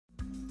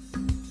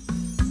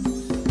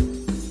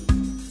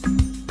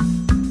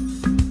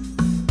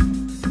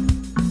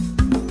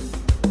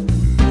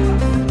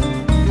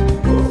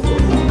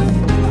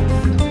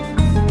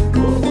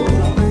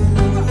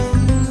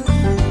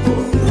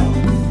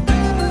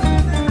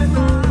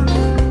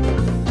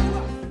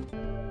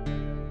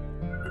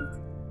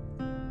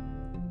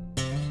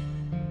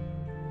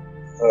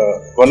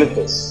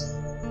Boniface,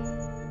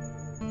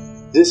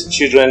 these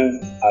children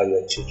are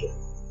your children.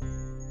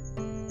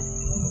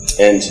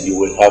 And you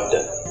will have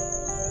them.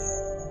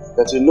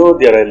 But you know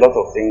there are a lot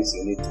of things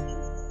you need to do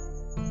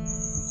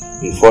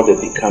before they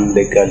become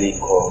legally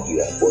called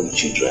your own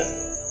children.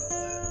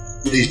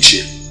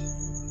 Micheal,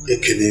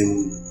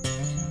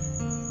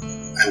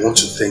 I want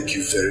to thank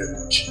you very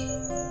much.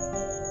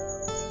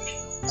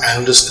 I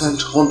understand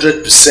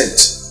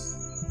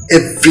 100%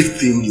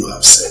 everything you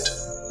have said.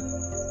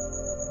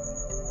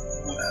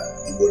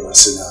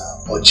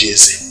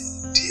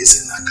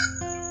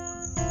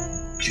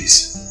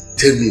 Please,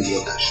 tell me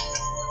what I should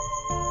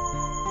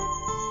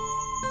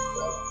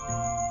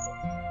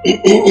do.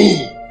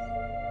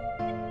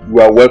 You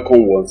are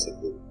welcome once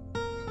again.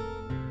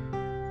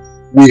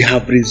 We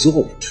have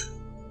resolved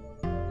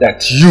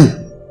that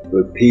you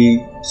will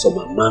pay some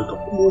amount of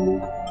money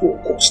to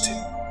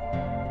Augustine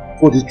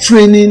for the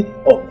training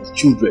of the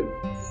children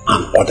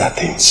and other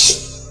things.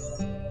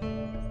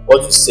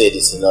 What you said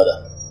is in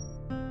order,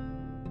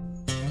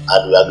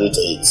 and we agree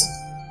to it.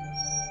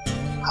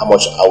 How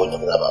much are we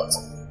talking about?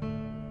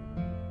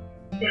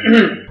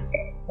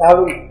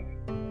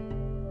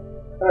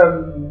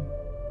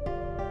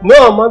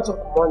 No amount of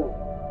money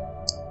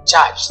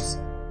charged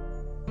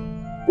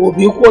will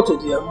be equal to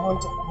the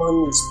amount of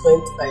money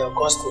spent by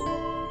Augustine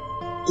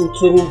in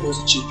training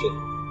those children.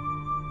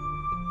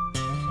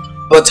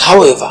 But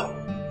however,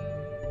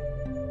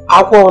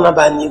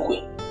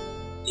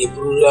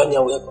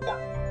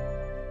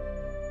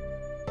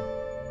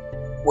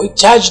 we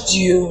charged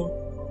you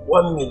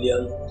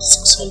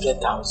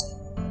 1,600,000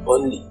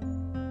 only.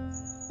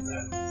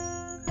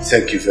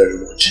 Thank you very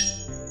much.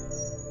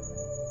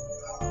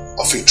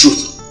 Of a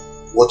truth,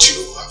 what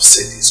you have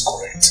said is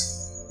correct.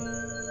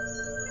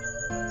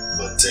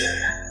 But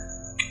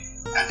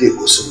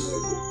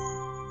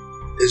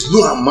there's no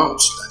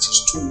amount that is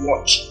too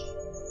much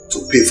to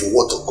pay for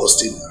what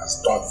Augustine has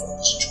done for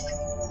his children.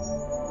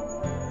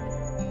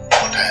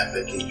 But I am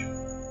begging you,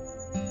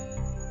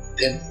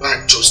 then by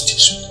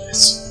justice with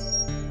us,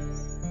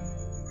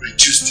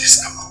 reduce this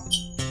amount,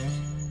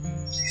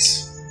 please.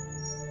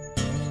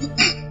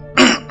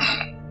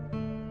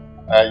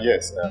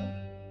 Yes.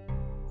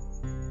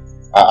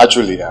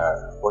 Actually,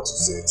 what you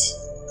said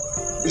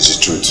is the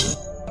truth.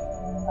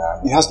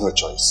 He has no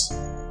choice.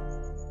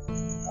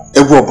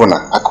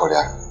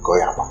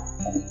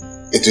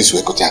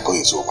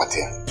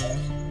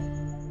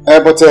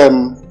 But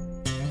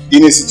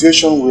in a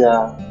situation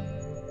where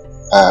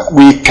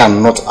we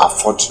cannot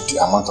afford the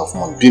amount of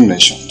money being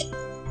mentioned,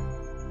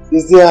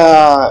 is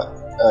there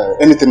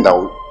anything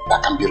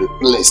that can be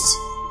replaced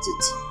with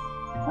it?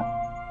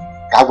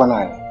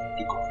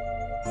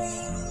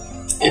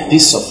 A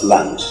piece of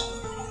land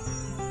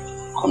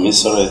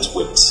commensurate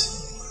with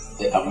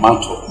the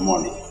amount of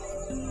money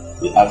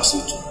we ask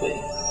you to pay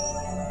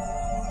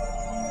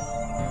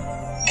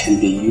can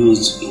be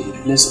used in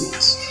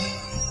replacements.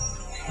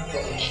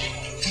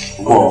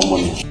 More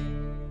money.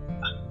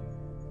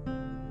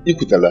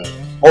 Ikutala,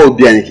 all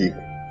be anything.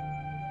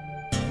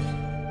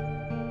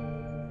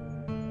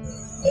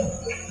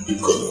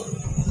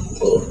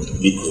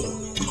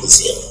 Because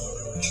here.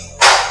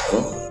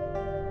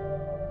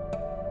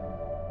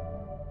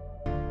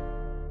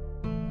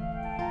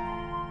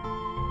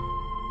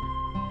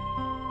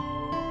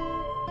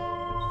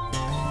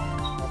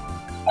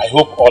 I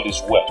hope all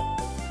is well.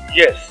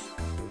 Yes,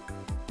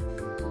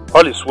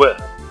 all is well.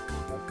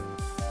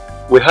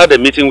 We had a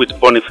meeting with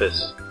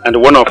Boniface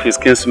and one of his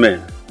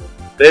kinsmen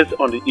based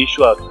on the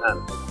issue at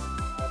hand.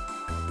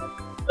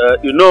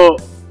 You know,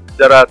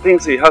 there are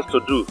things he has to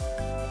do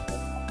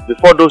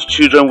before those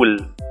children will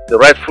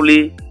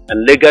rightfully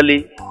and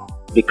legally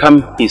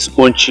become his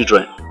own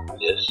children.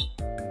 Yes,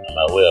 I'm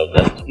aware of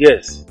that.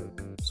 Yes.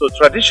 So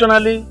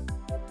traditionally,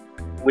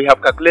 we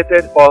have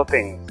calculated all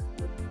things.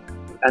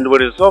 And we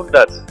resolved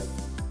that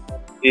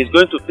he is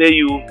going to pay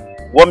you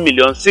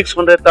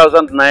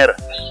 1,600,000 naira.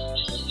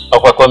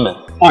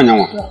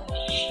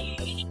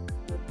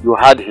 You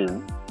had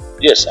him?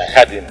 Yes, I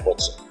had him,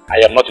 but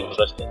I am not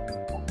interested.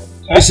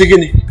 What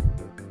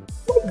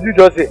did you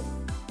just say?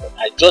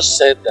 I just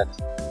said that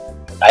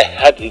I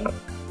had him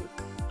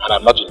and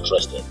I'm not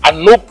interested.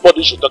 And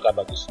nobody should talk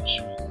about this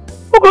issue.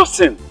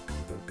 Augustine!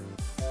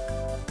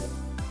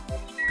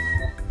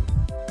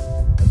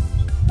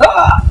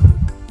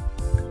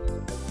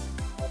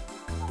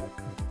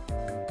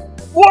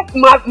 What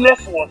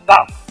madness was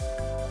that?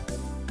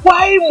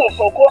 Why must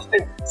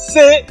Augustine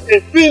say a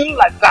thing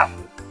like that?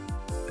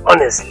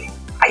 Honestly,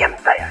 I am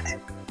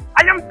tired.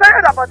 I am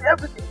tired about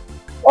everything.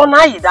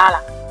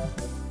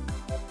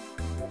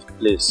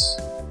 Please,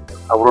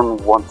 I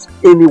wouldn't want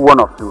any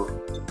one of you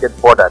to get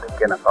bothered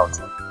again about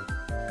him.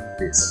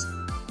 Please.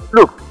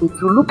 Look, if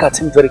you look at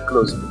him very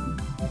closely,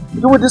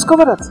 you will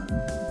discover that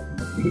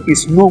he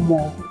is no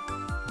more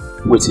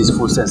with his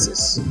full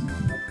senses.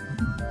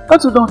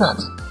 Can't you know that?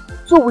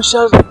 So we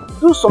shall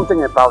do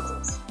something about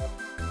it.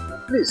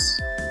 Please.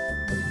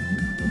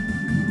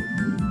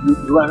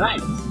 You are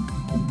right.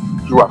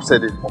 You have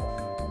said it all.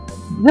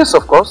 Yes,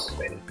 of course.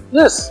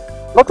 Yes.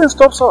 Nothing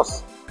stops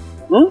us.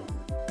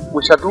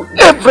 We shall do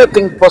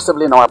everything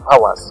possible in our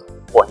powers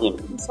for him.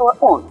 It's our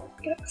own.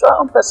 It's our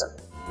own person.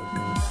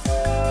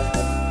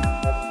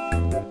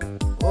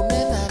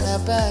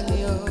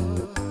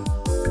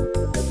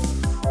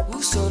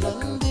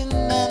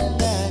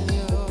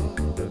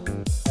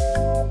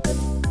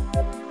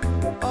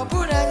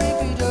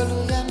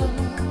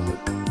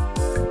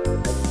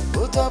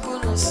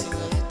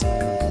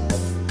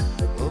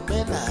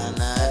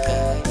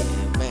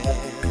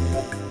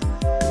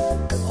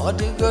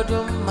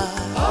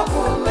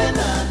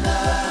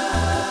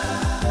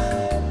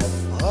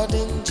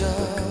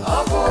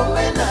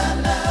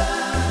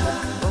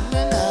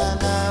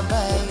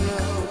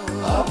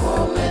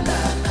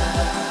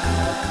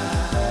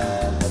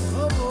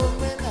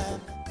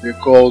 They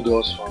called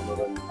us for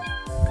another meeting.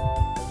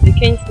 The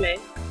Kingsmen?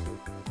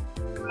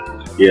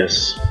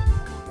 Yes.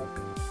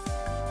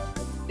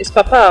 Is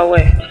Papa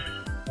aware?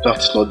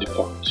 That's not the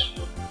point.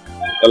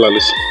 Ella,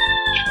 listen.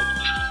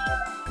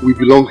 We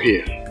belong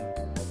here.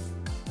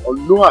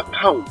 On no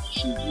account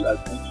should you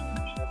agree to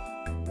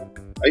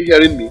leave. Are you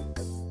hearing me?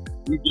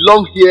 We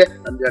belong here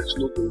and there's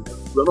no going.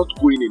 We are not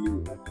going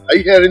anywhere. Are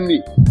you hearing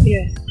me?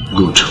 Yes.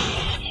 Good.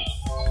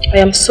 I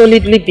am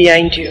solidly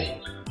behind you.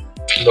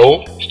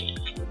 No.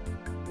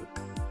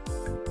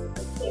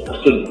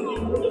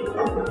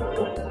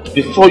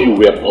 Before you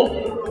were born,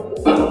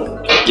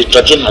 the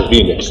tradition has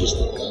been in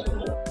existence.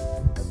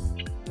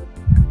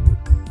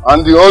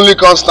 And the only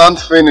constant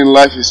thing in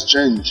life is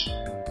change.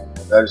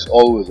 There is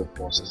always a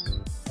process.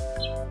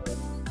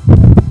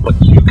 But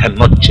you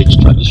cannot change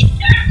tradition.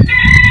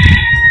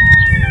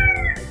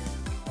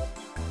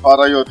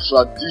 Father, your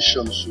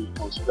tradition should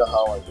consider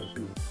how I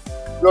feel.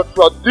 Your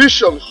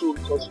tradition should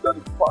consider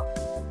the fact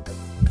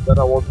that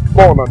I was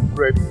born and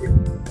bred here.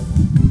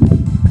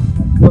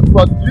 Your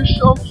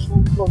tradition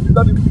should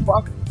consider the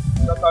fact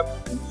that I'm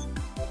in this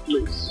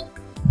place.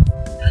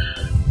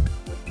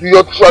 Do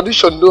your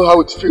tradition know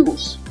how it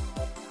feels?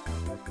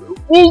 A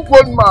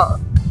full-grown man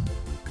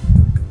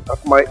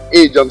at my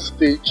age and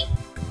stage.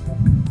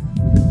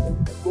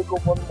 Woke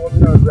up one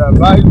morning and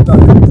realized that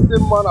the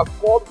same man I've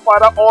called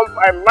father all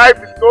my life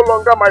is no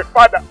longer my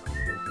father.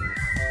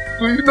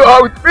 Do you know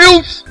how it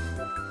feels?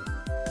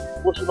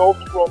 Emotional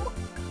trauma.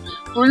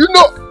 Do you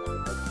know?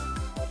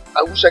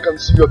 I wish I can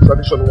see your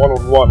tradition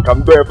one-on-one. I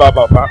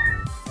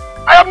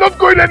am not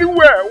going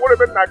anywhere. What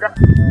about Naga?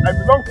 I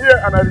belong here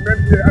and I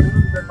remain here and you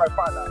remain my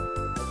father.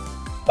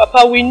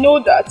 Papa, we know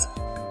that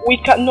we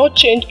cannot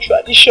change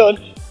tradition.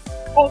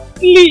 But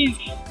please,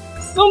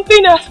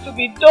 something has to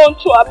be done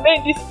to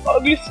amend this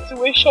ugly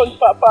situation,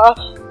 Papa.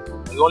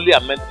 The only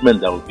amendment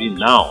that will be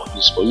now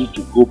is for you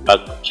to go back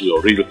to your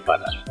real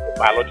father, your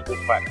biological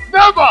father.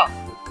 Never!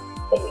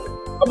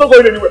 I'm not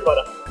going anywhere,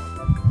 father.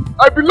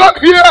 I belong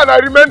here and I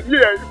remain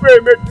here.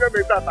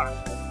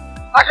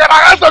 I can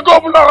answer go,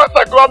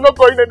 I'm not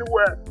going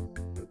anywhere.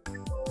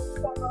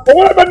 But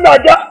what about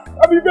Naga?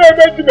 I'm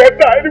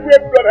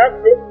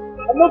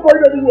not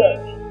going anywhere.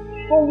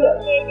 Go here.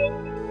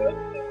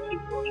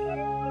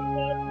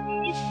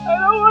 I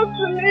don't want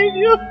to leave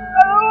you. I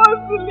don't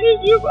want to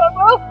leave you,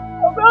 Papa.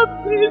 Papa,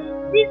 please.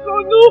 Pico,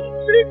 no.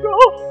 Pico.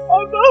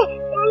 Papa,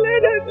 don't let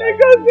them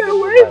take us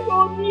away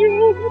from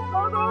you.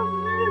 Papa,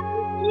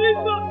 please,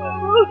 Papa.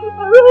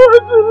 I don't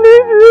want to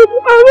leave you.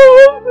 I don't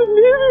want to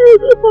leave you.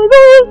 I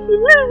don't want to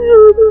leave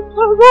you.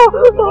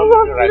 Papa,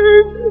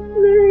 please.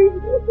 Please.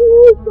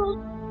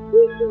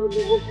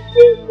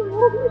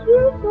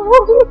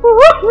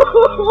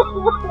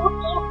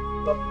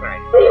 Stop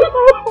crying.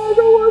 I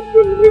don't want to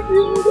leave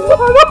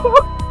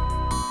you.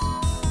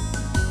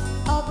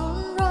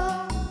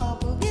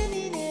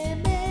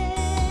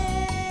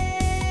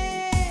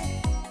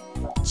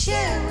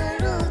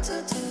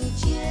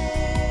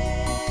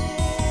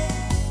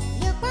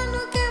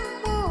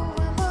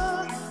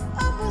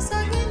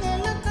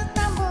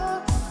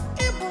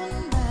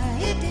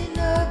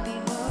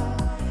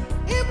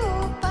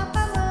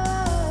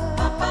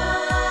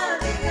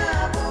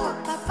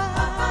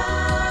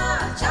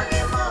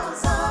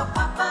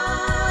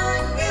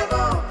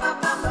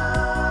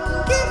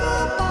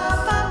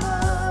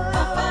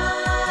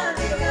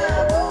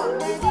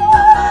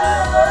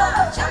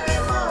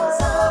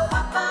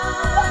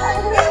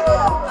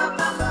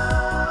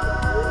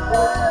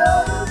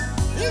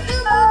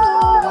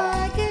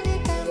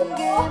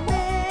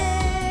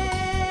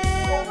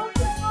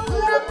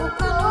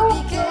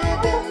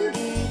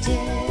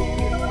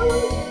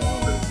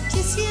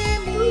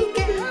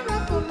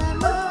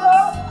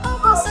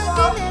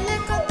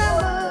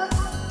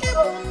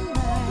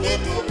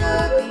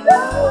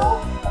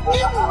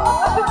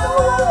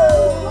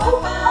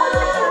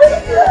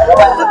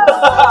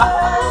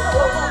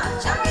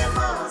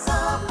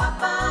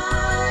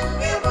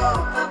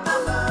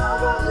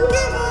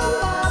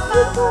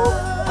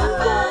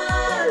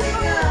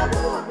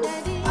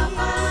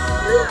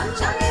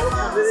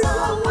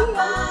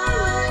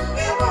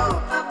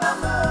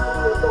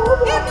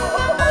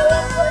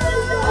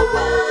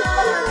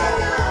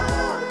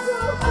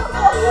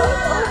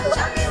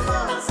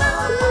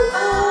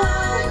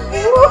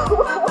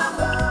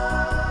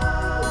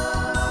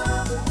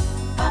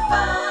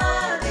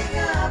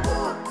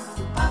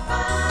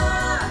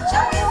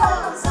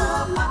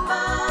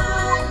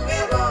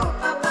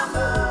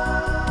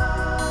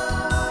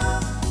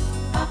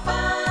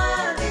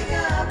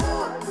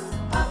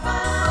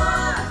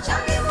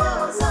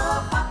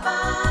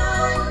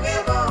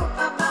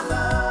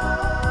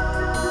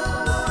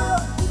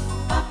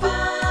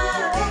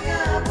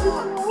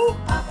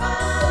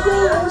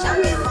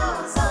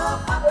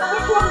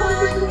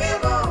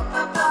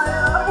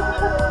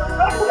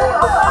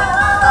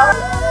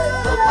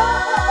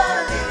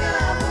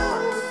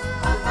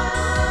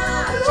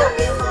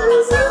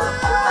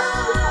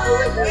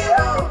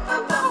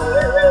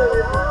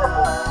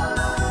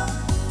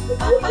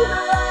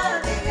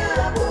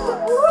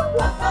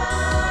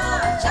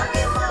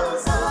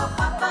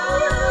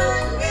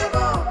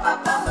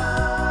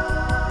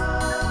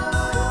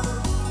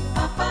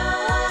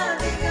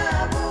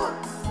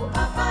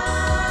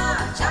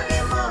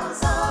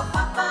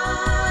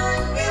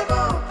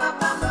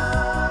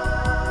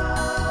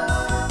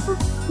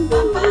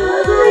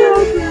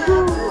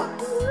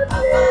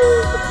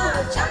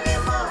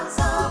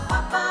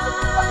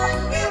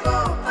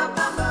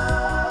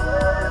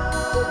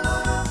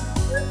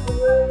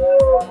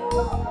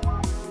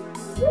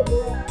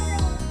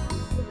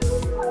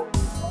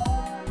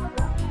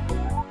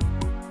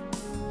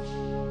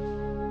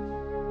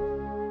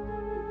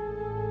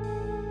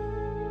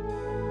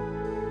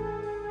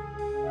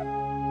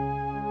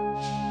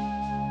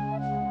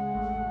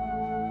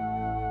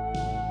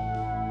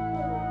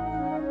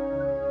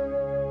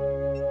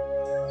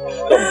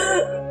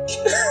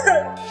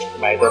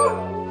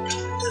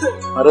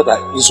 My daughter,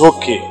 it's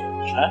okay.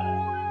 Huh?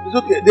 It's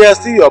okay. They are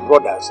still your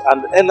brothers,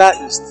 and Ella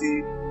is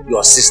still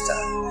your sister.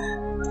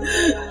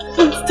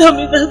 Don't tell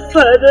me that,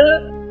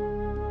 Father.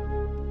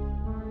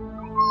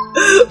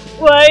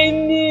 Why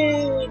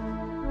me?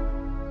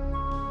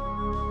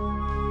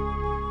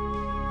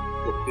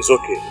 It's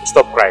okay.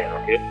 Stop crying,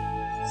 okay?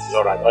 It's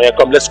alright. Oh yeah,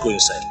 come, let's go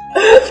inside.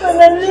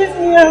 Father, leave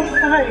me, I'm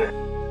fine.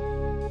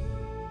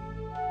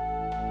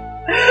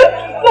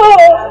 No!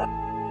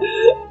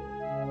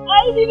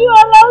 Why did you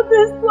allow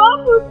this to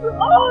happen to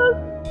us?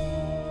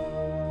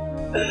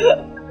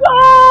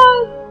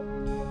 God!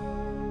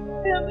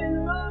 Leave me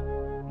alone.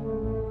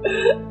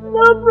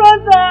 No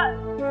brother,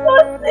 no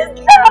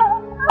sister.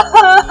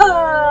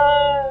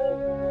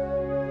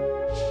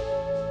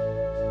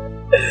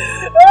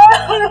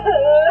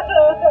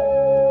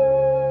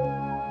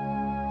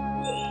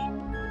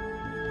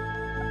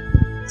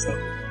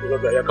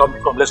 Yeah,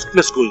 come, let's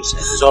go inside.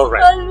 It's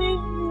alright.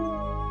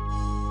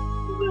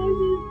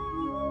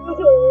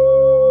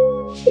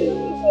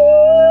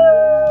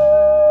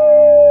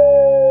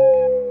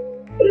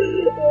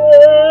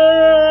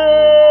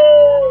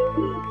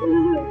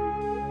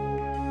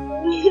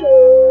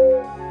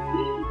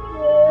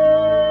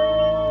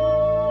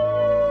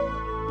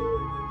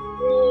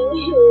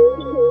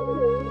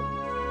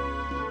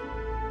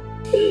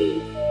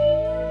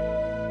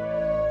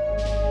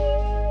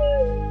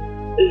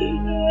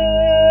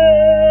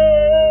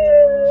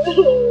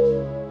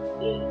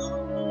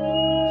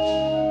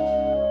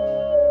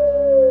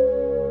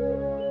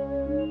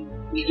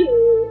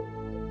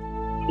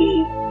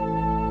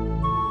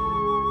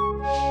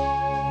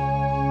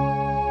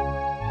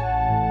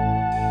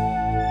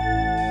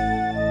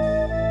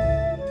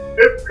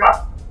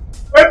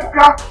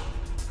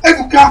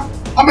 Ebuka!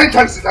 How many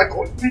times did I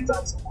call you? 3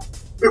 times.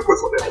 Make way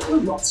for them. I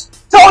will not.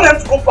 Tell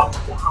them to go back to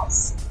their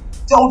house.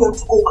 Tell them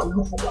to go and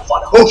look for their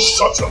father. Oh,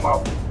 shut your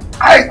mouth.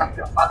 I am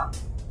their father.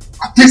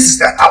 And this is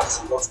their house.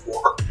 We must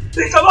walk.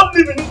 They cannot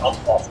live in this house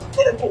first.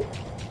 Let them go.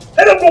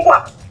 Let them go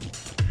back.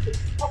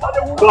 Papa,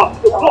 they will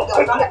not. They will not. They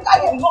will not.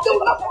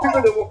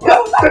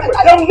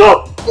 They will not.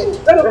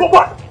 Let them go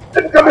back.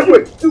 Ebuka, make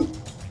way.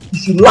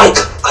 If you like,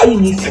 I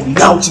need from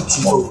now till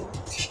tomorrow.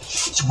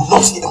 You will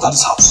not enter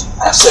this house.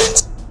 I have said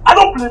it. I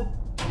don't blame you.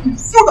 You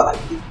feel that I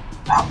blame.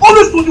 I have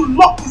always told you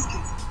lock this gate.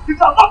 If you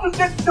have locked this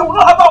gate, they will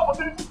not have the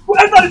opportunity to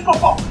enter this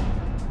compound.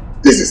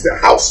 This is their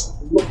house.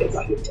 They will not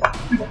enter here.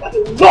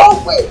 No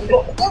way. They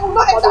will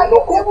not enter here. They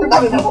will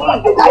not enter here. They will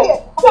not enter here.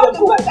 They will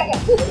not enter here.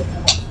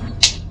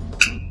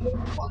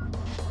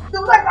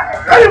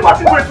 Can you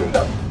imagine waiting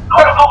them?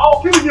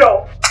 I'll kill you here.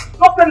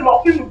 Not tell him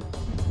I'll kill you.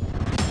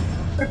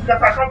 If you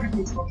guys can't give me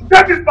instructions,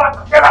 take this back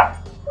and get out.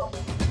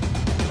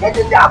 Get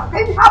it down.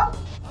 Get it up.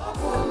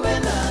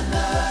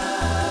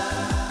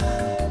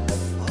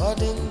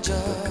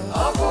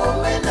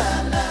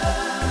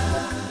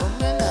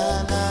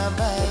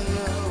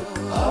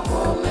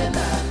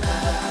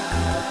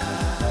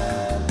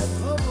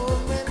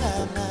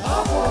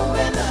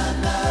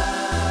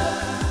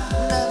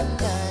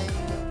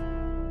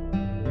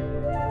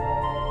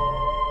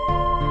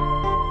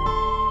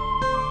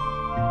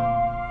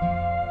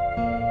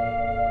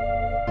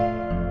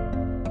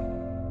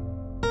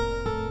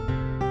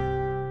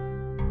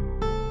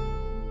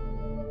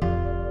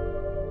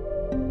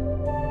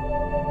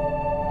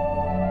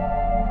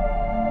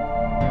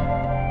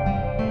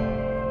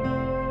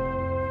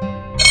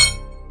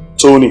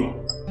 Tony,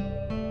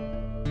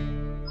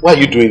 why are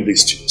you doing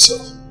this to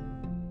yourself?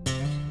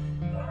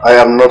 I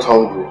am not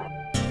hungry.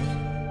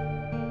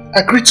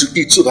 Agree to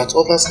eat so that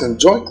others can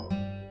join.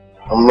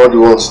 I'm not the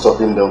one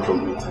stopping them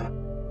from eating.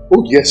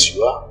 Oh yes,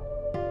 you are.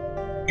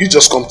 You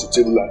just come to the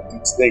table and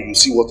eat, then you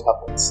see what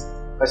happens.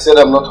 I said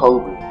I'm not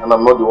hungry, and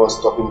I'm not the one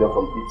stopping them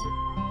from eating.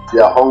 If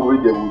they are hungry,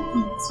 they will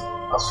eat.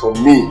 As for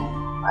me,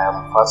 I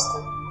am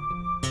fasting.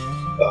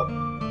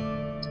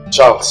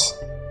 Charles,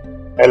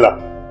 Ella,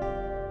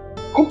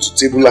 come to the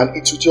table and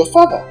eat with your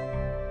father.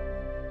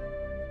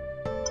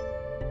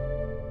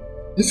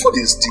 The food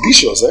is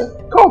delicious, eh?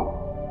 Come.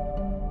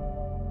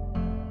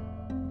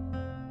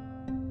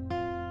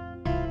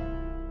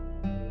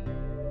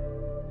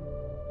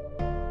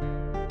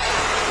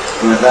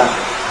 Brother,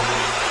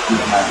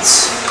 good night.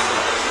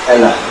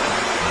 Ella,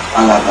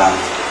 Alaba.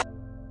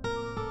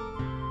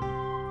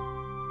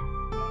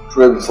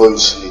 Pray before you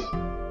sleep.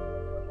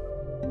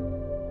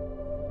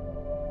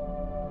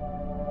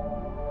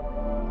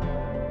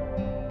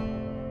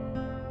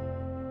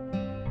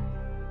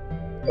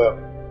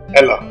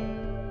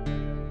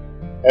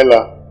 Ella,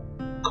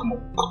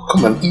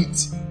 come and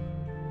eat.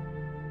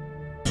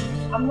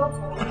 I'm not.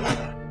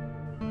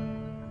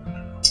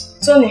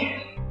 Tony,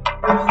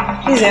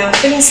 please, I'm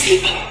feeling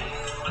sleepy.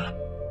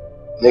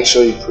 Make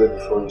sure you pray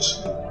before you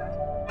sleep.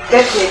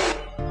 Definitely.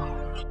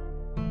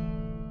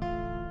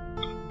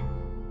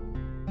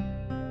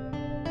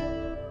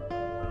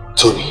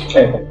 Tony.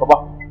 Hey, Papa,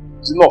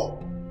 it's enough.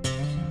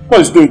 What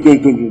is doing?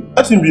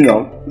 Let him be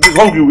now. If he's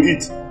hungry, we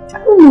eat.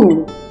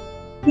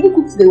 You didn't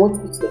cook today, want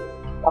to eat today.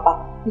 Papa,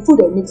 before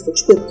they mix for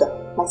Chukwuka,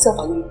 myself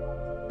and you.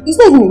 It's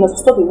not even enough,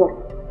 stop enough.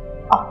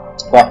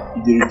 But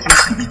if they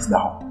refuse to eat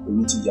now, they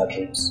will eat in their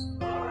dreams.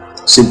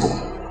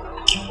 Simple.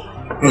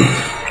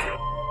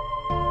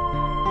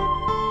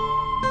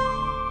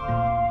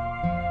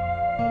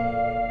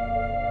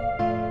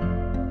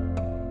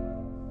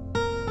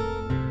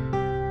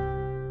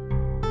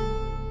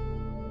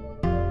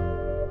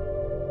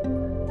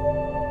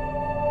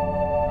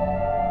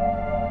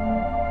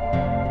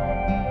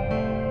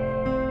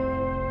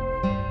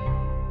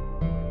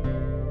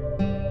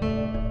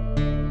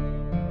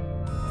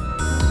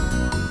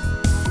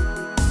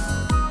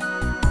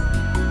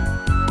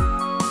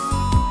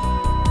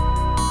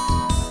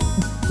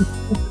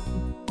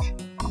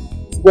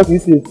 What do you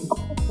say?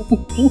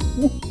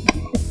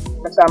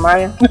 Mr.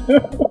 Maya.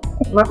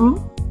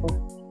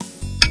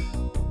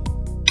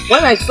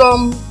 When I saw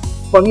him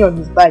for me on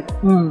his bike,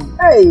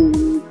 hey,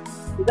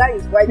 the guy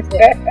is white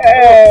hair.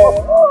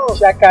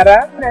 Shakara.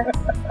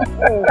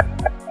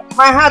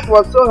 My heart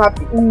was so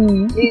happy.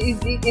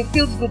 It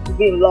feels good to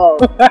be in love.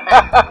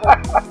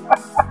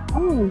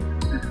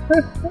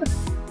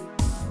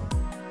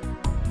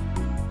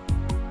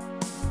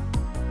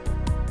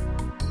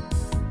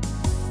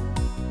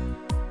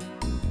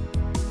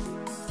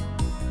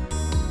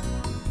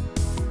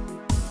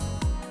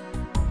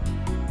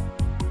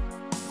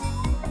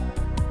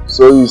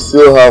 So you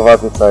still have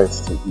appetite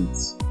to eat,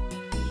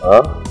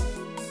 huh?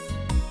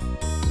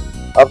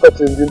 After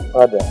changing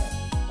father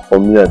for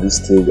me at this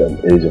stage and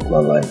age of my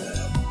life,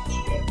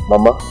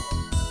 Mama,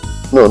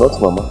 no,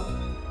 not Mama,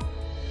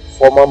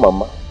 former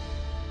Mama,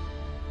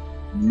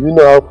 do you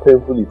know how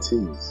painful it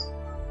is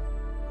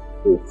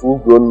for a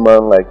full-grown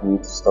man like me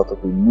to start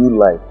up a new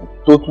life with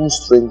total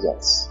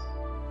strangers?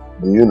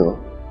 Do you know?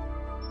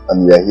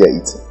 And we are here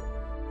eating.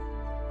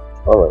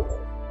 Alright.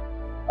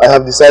 I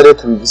have decided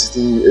to be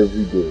visiting you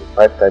every day,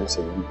 5 times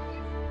a week,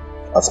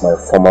 as my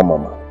former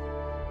Mama.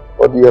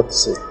 What do you have to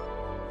say?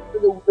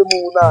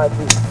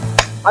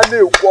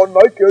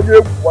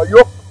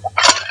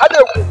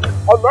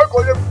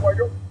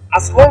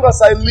 As long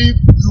as I live,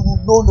 you will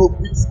know no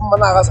peace.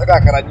 And as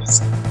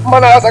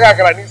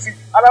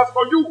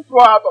for you, go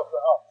out of the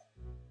house.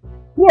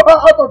 Go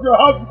out of your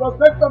house, because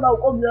next time I'll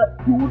come here,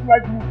 you won't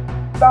like me.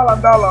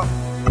 Dala.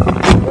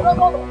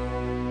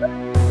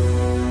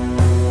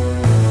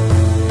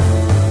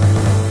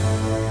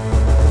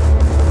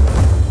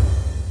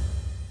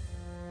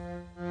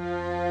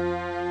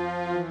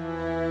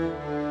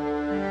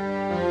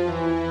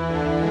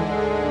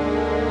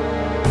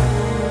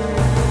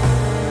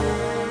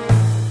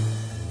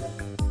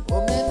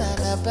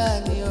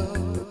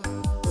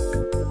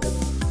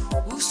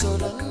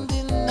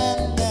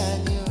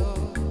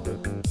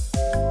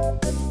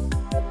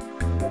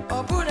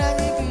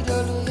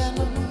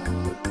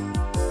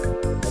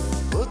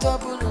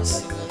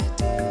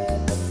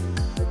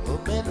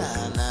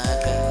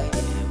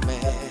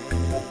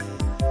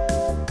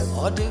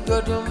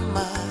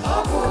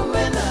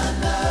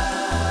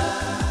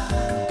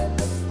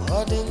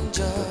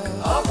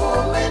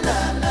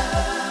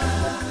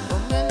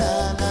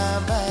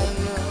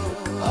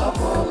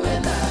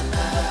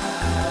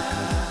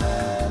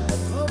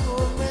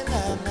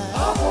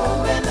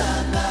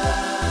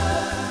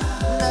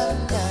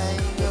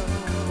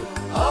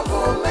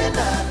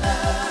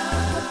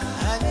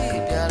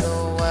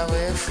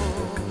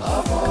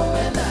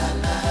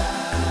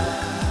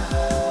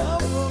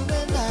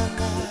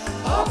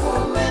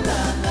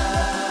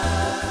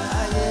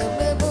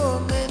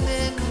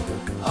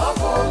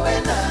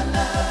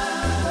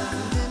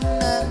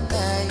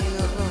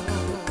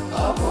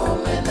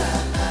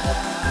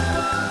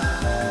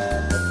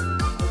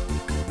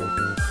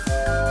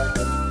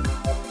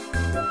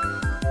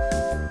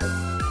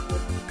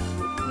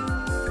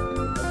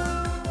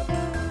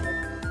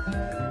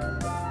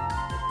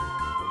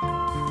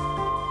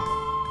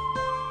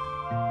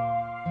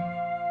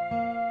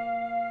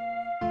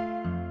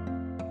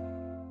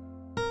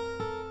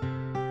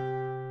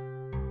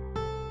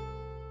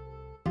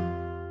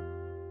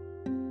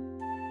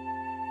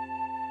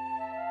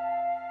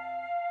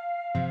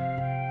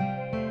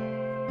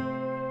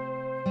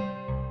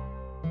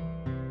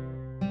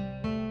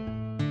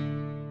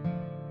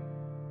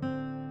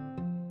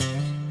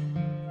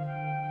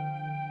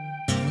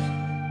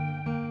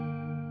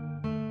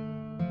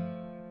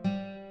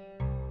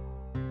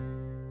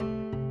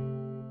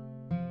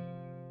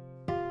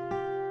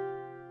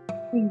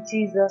 In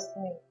Jesus'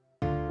 name,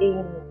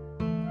 amen.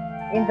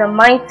 In the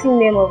mighty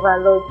name of our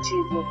Lord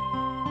Jesus.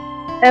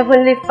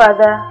 Heavenly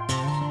Father,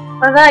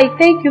 I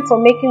thank you for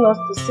making us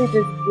to see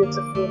this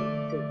beautiful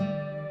day.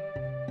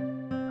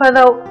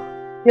 Father,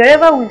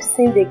 wherever we've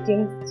sinned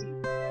against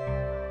you,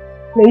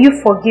 may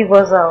you forgive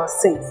us our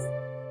sins.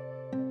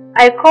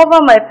 I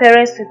cover my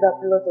parents with the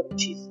blood of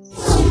Jesus.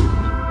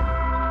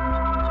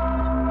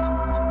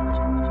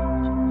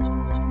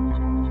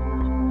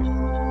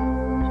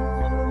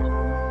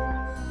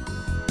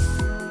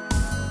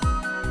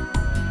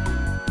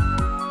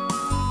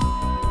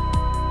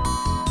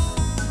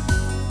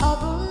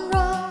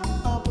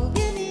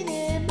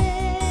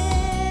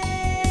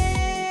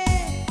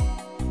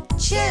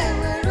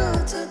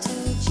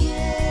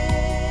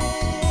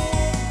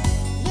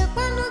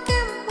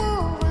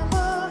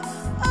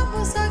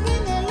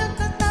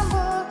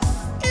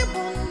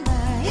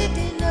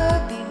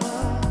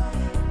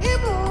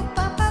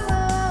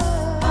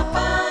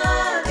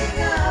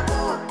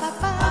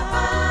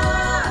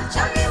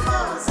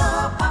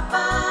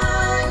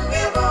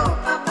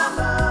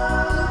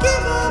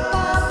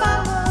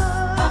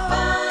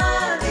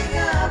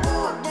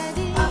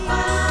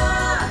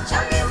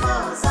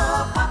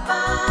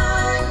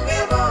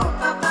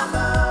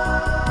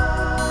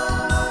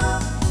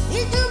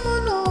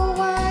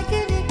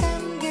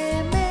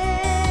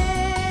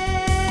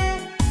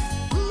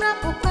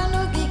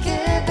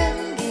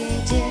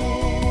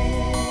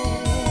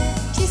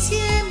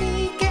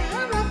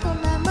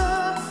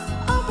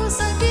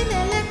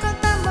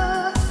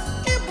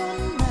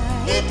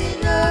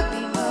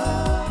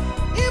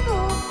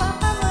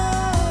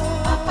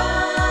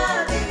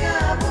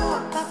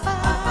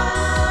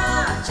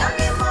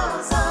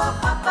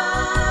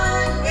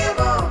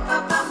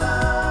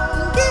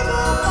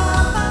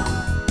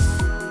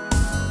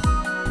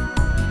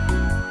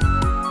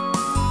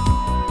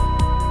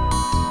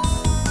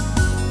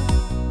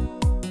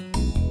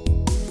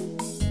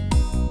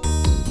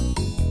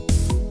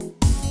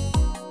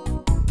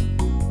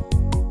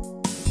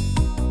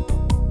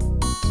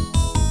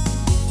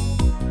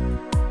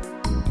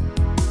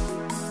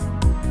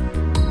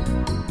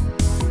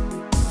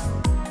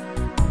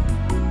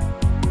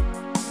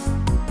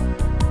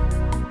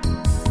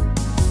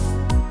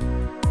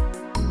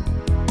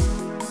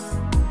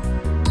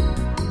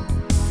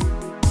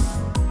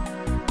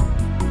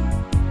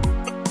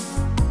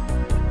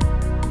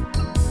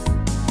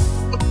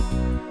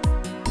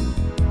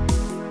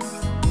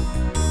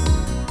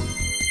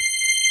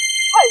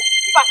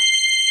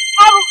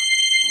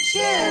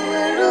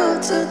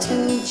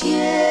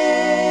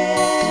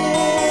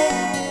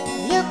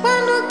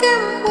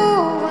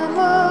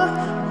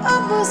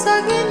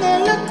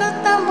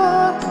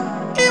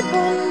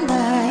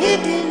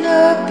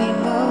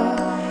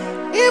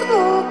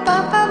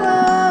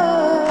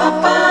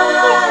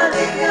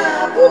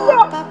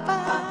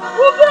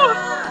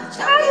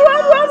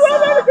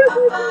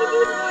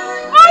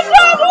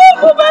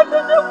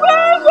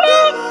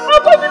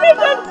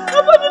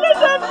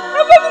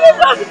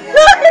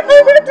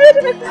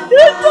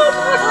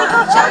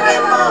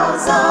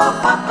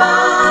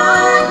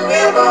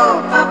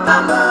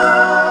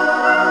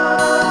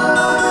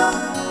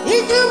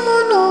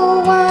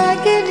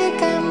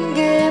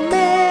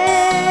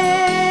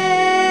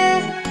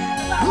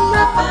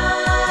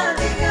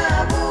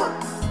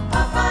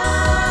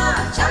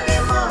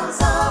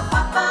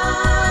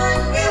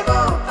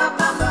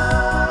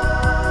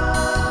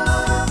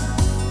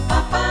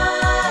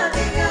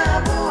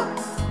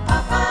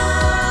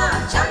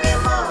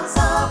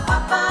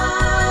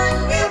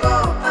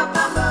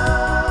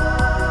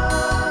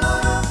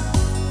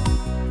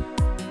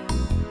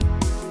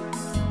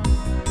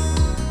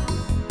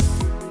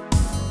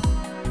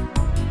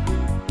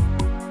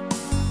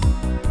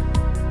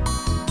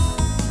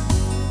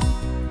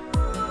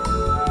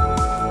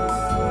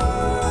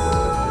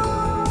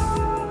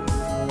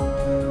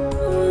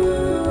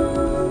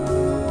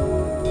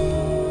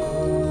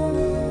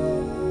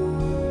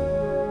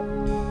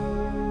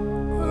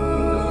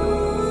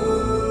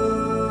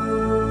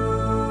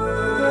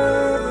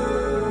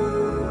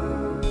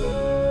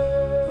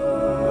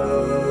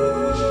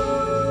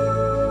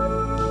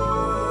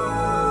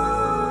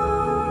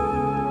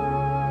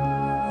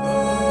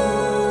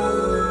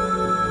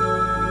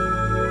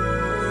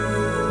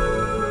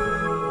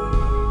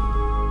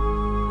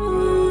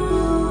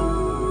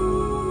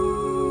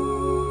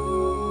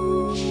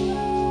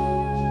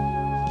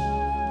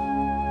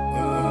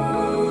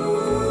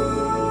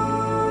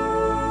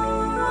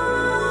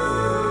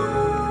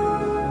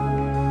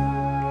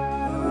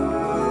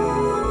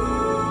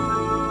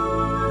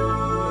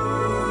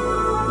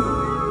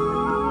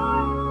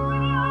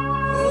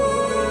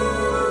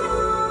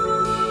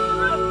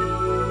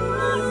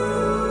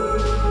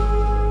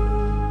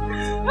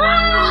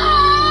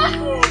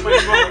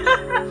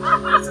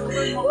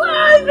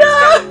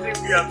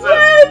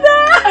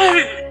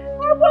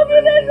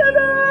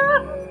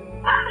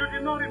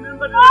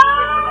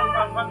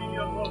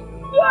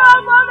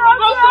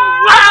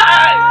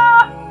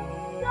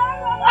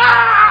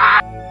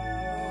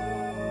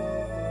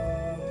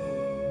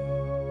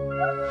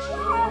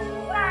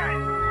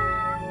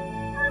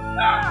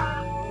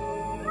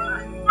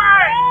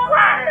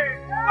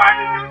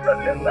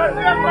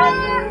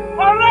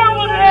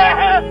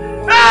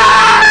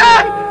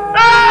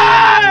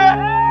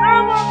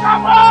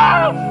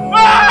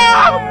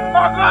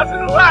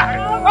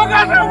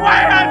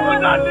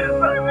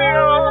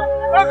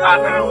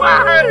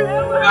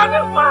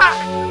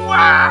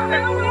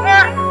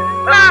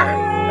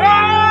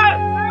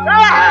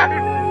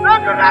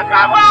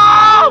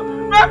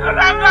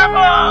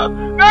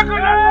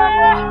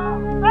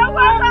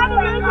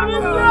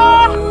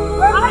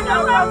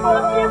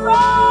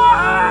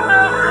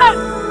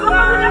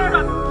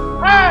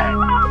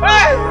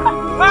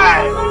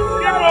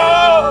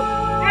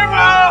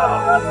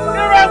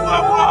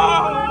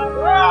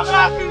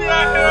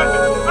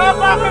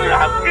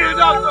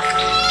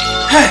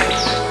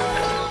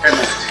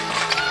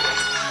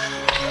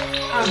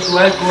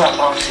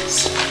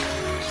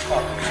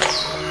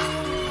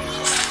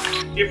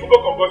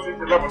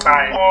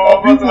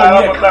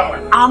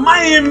 Am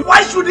I him?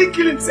 Why should he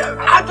kill himself?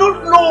 I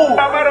don't know.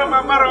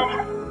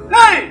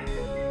 Hey!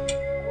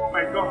 Oh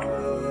my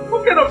God.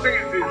 What kind of thing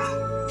is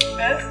this?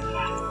 Yes?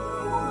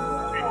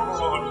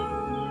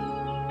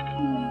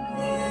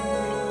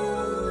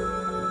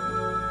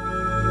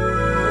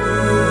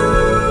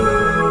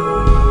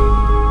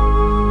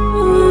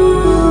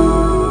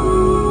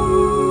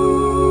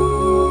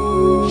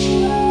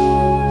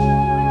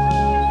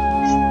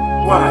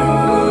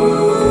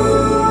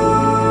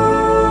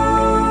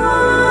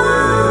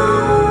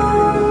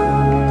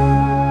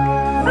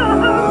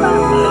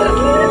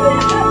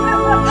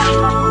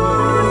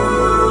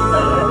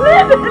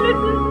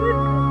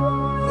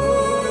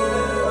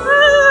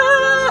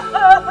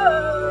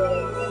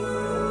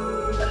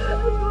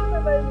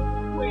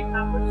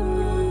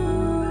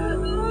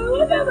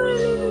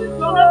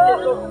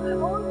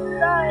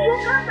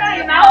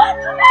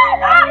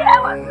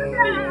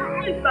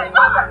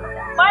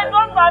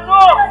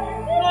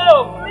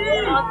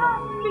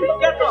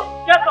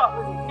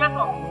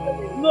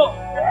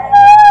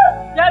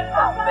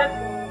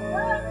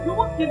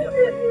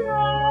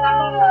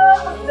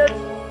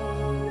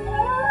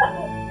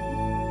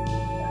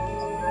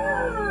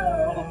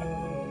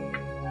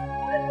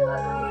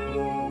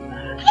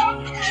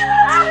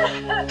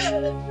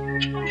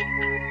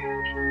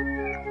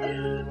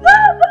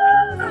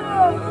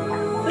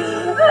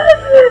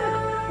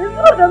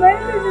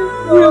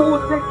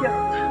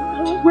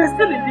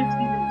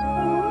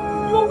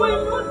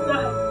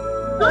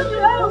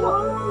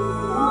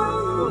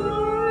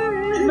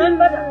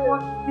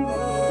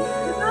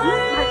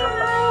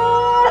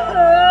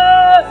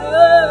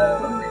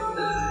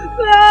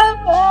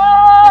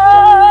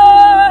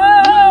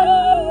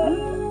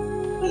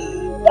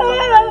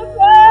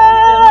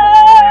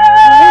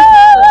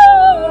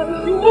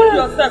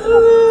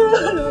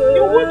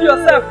 You wound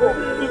yourself.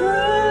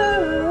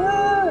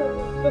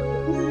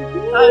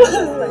 I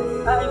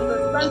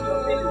understand your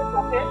feelings,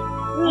 okay?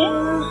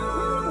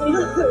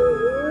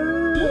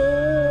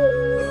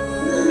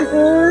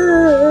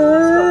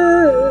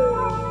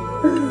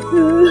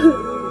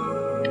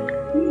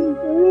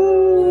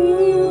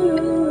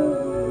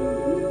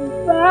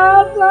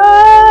 Papa!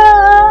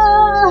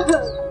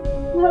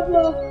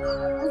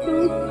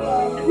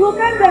 You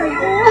can't die.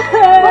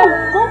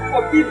 God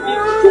forbid me.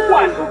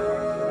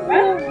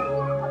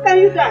 What can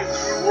you die?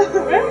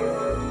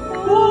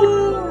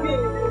 Don't be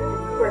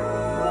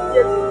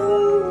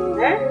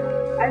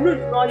I know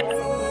it's not easy.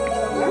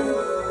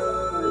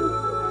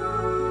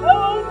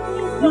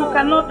 You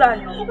cannot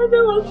die.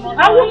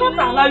 I will not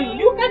allow you.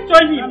 You can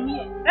join him.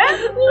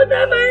 What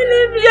am I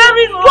living? There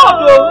is God.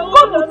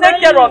 God will take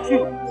care of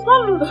you.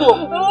 Don't lose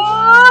hope.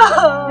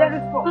 There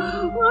is God.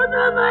 What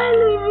am I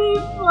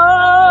living for?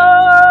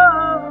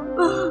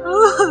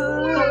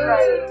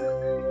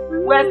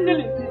 We're still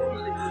in this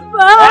village.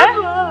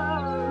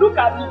 Look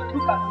at me.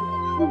 Look at me.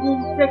 We will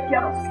take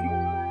care of you.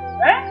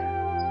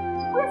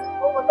 We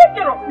will take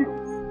care of you.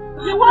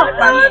 You want to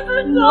join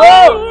me? No,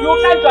 you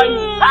can't join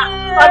me.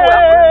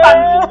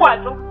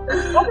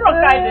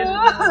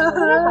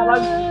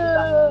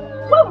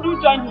 Why would you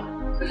join me?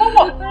 For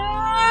what?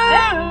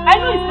 I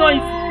know it's not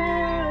easy.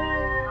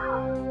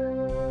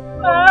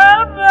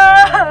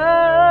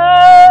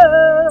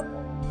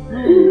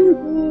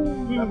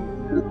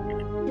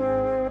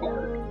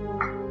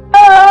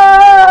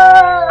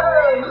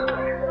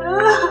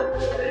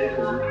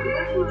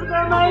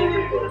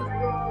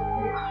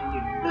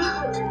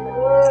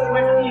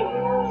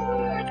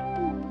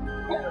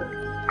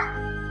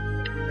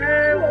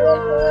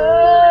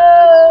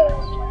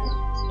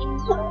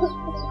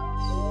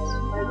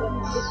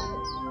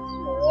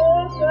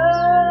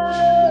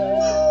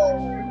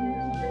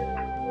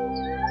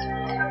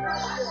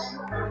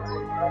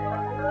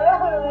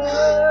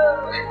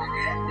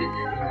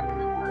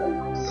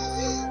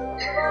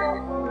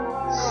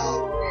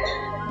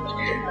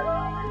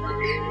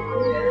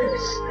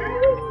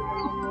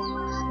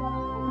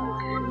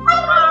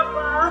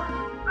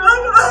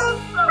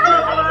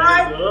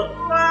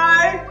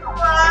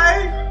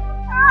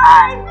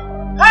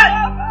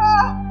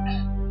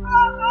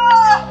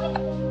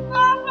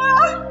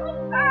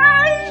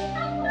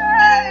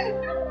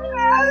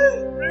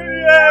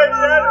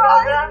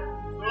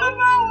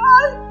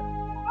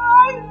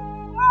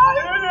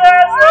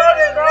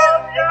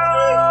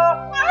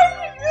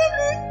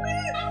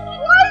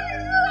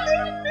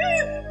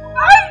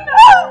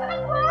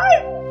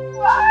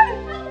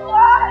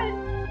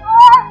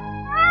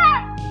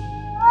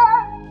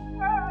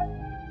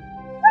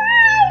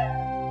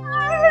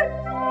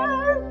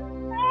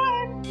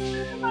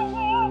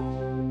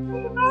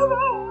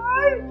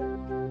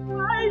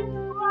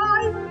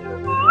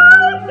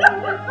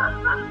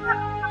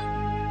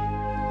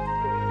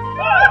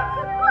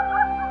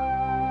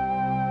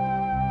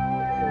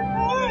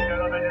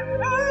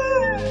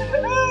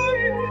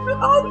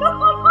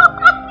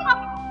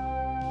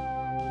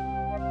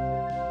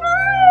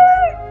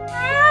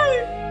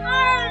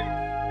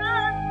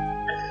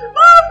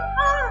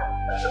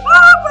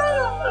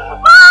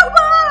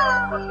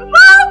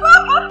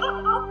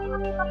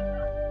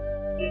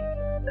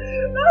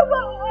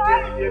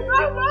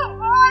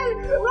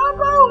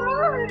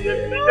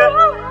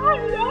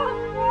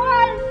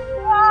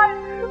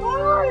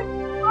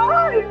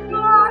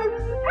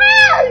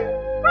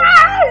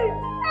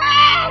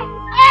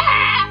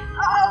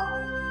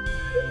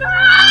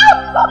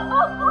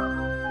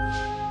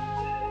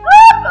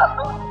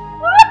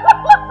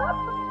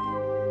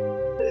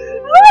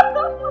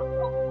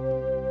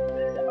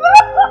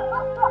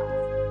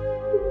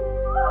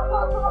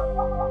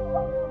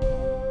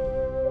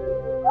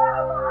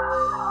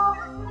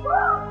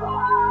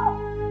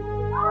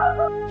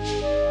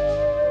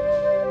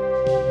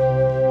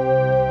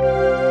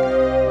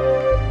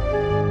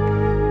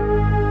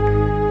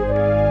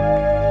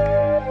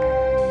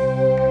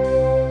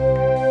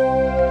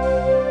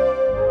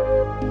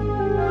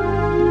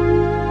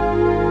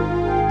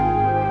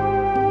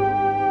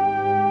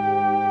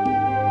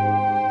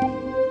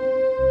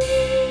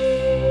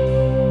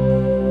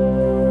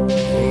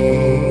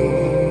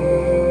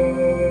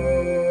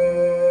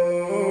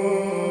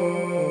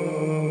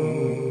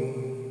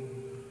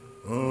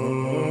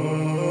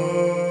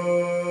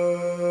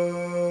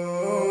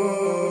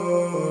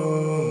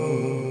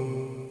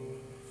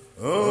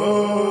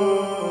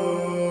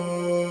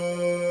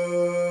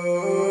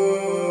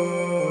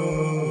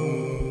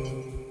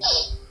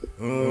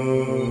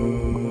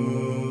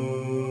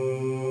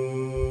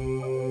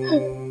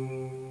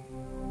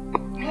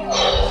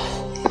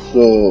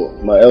 So,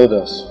 my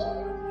elders,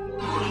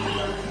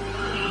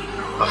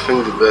 I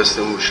think the best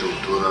thing we should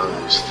do now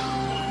is,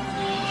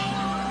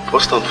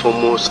 first and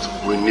foremost,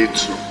 we need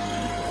to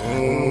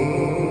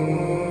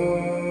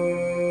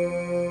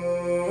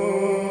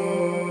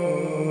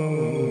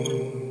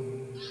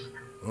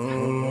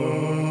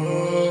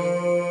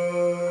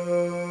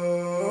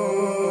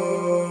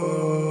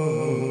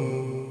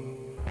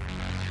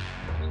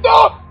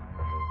alone!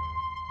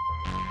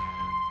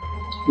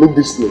 Leave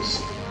this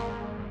place.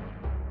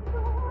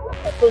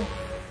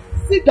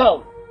 Sit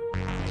down.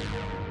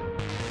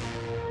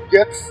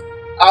 Get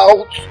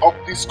out of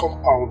this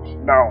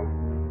compound now.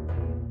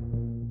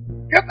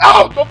 Get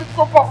out of this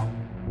compound!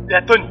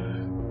 Yeah, Tony.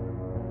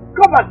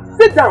 Come on,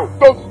 sit down.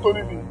 Don't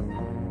stone me.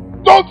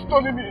 Don't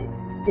stone me.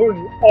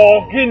 Tony,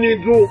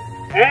 Oginidu.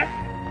 Eh?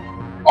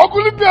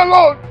 Uncle, leave me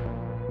alone.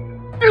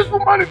 This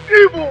woman is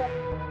evil.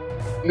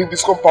 Leave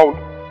this compound.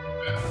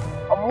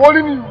 I'm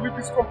warning you, leave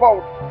this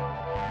compound.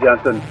 Yeah,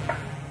 Tony.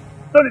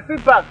 Tony,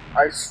 sit back.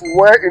 I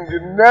swear in the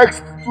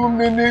next 2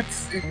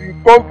 minutes, if you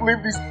don't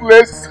leave this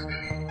place,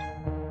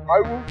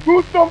 I will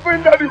do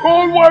something that the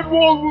whole wide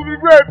world will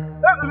regret.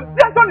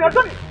 Yeah, Tony,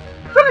 Tony.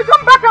 Tony,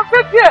 come back and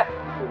sit here.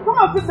 Come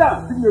on, sit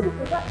down. Give me a look.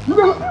 Give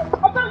me a look.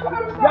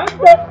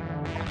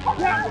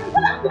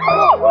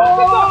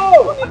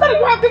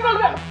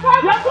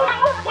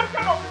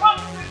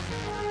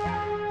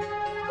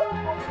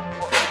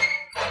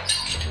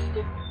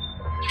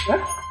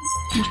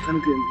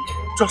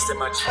 Just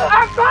imagine.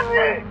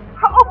 Anthony!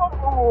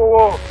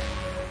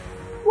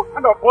 What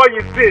kind of boy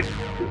is this?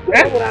 Look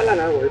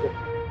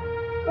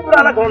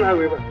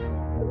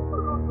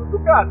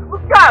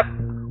at!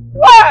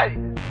 Why?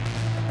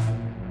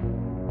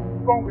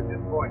 What's wrong with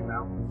this boy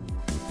now?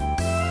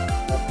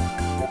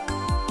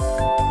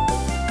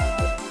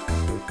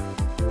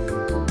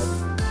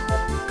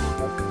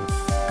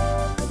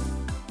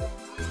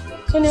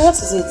 Tony, what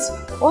is it?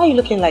 Why are you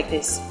looking like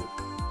this?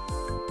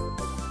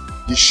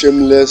 The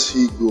shameless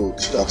he-goat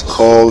that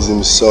calls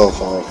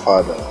himself our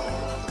father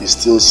is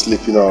still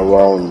sleeping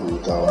around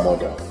with our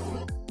mother.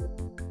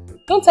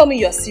 Don't tell me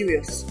you're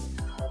serious.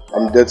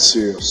 I'm dead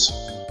serious.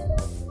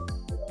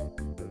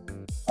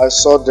 I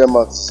saw them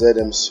at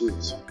ZM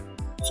Suite.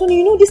 Tony,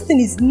 you know this thing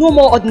is no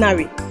more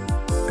ordinary.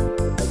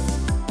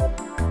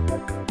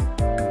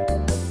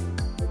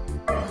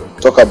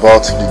 Talk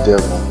about the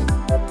devil.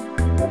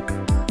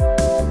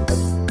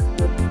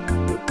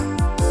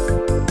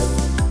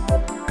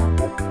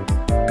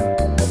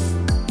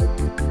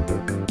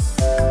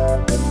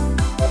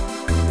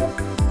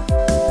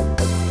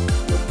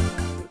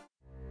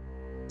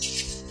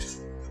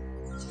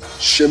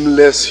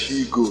 Shameless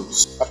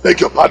he-goats. I beg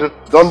your pardon.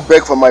 Don't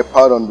beg for my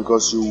pardon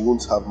because you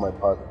won't have my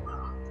pardon.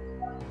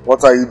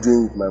 What are you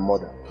doing with my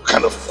mother? What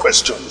kind of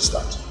question is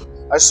that?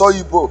 I saw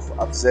you both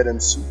at ZM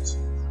Suite.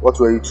 What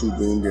were you two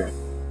doing there?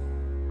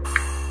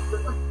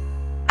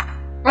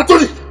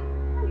 Anthony!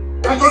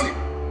 Anthony!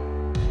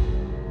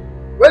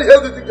 Where the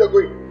hell do you think you're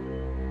going?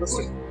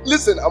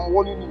 Listen, I'm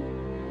warning you.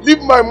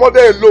 Leave my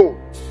mother alone.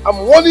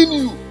 I'm warning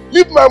you.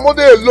 Leave my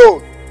mother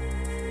alone.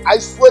 I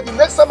swear the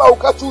next time I will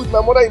catch you with my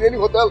mother in any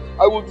hotel,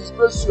 I will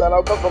disgrace you and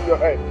I'll cut from your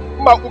head.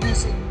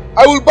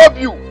 I will bob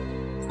you.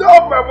 Stay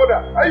off my mother.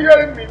 Are you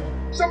hearing me?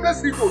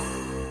 Shameless people.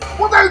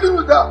 What are you doing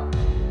with her?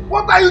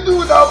 What are you doing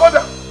with our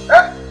mother?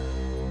 Eh?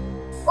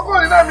 Come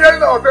on, I'm here in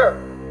the hotel.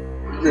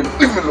 Leave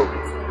me alone.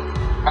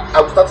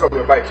 I will start from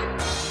your bike.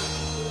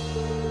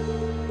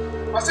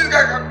 I see the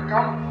guy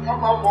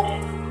come walk.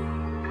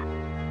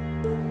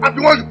 I'm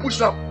the one you push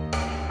now.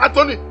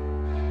 Anthony.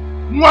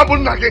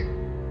 Again.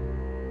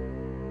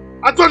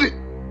 Anthony!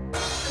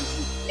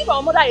 Leave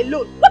our mother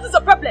alone. What is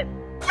the problem?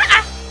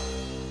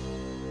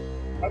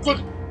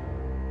 Anthony!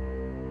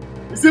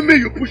 Is it me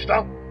you push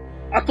down?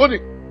 Anthony!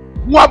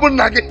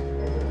 Mwabunage!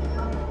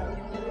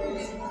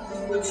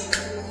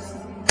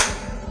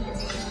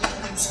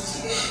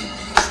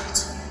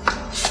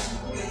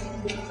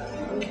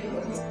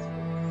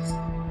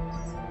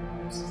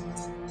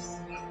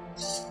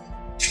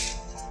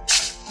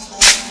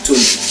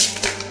 Tony,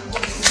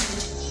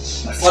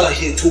 my father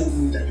here told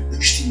me that you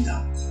pushed him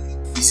down.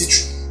 Is it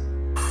true?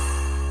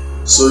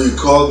 So you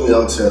called me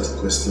out here to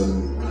question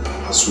me.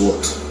 As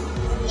what?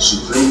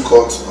 Supreme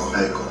Court or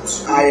High Court?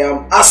 I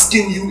am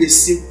asking you a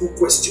simple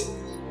question.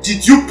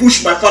 Did you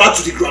push my father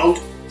to the ground?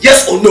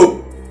 Yes or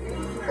no?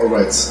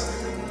 Alright.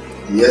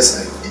 Yes,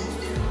 I did.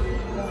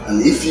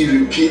 And if he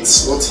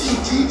repeats what he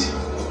did,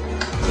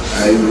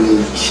 I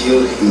will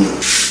kill him.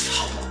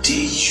 How dare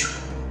you?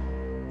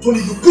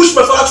 Tony, you pushed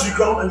my father to the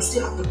ground and you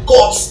still have the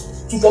guts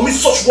to vomit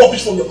such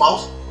rubbish from your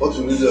mouth? What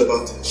will you do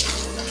about it?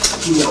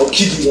 Tony, I'll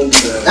kill you one day.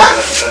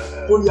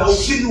 Tony, I'll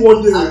kill you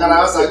one day. I'll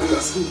do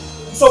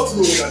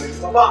something.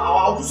 Papa,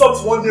 I'll do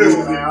something one day.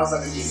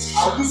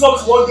 I'll do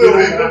something one day.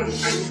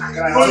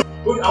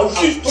 Tony, I'll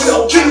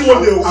kill you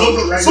one day.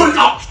 Sorry,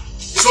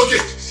 it's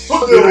okay.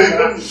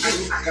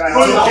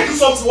 Tony, I'll do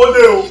something one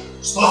day.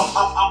 Stop.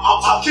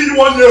 I'll kill you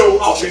one day.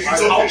 I'll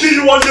kill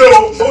you one day.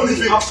 Don't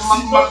leave it.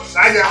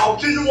 I'll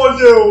kill you one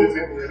day.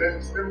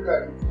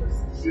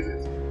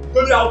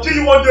 Tony, I'll kill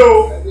you one day.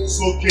 It's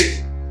okay.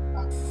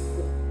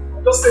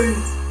 Just say it.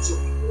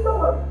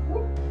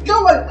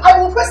 Don't worry, I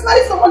will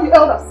personally summon the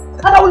elders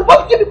and I will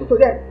both give people to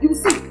them. You will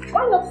see.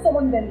 Why not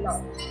summon them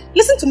now?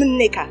 Listen to me,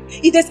 Nneka.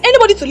 If there's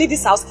anybody to leave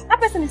this house, that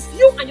person is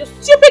you and your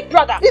stupid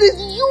brother. It is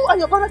you and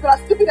your brother that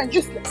are stupid and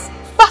useless.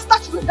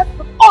 Bastard children, that's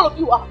what all of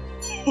you are.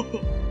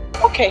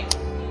 Okay,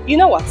 you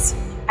know what?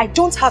 I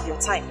don't have your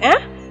time, eh?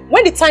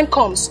 When the time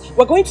comes,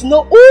 we're going to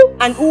know who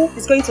and who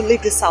is going to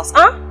leave this house,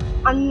 huh?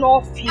 And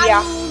no fear.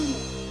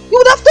 You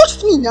would have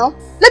touched me now.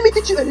 Let me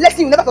teach you a lesson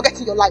you'll never forget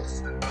in your life.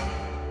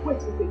 Wait.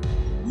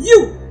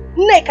 You,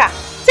 Nneka,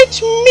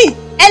 teach me,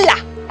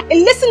 Ella, a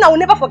lesson I will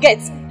never forget.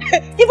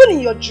 Even in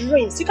your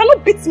dreams, you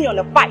cannot beat me on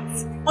a fight.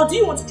 Or do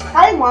you want to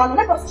try? I want,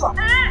 let us try.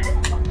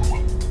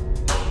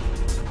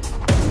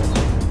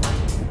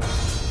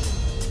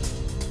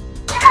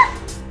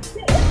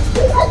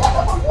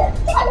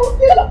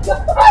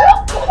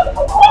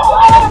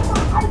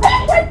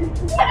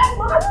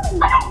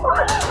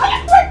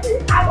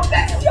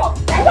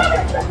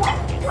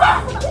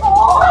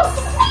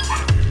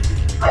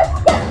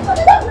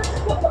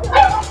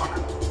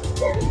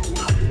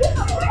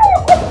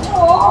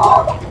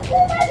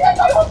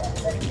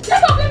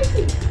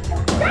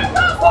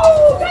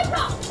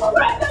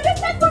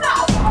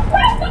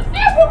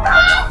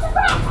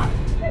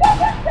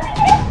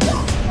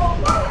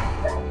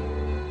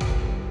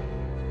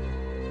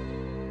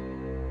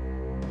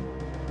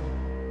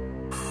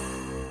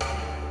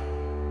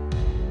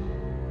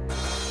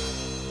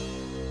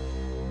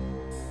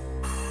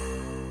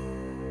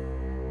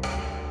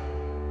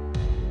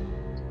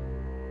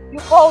 You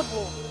called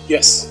me.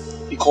 Yes,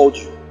 he called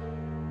you.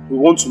 We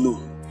want to know,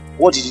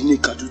 what did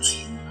Nneka do to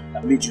you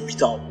that made you beat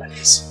her up like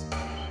this?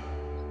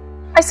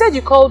 I said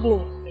you called me.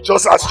 He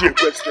just asked you a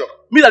question.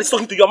 Me that is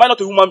talking to you, am I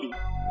not a human being?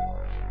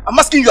 I'm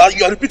asking you,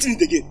 you are repeating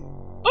it again.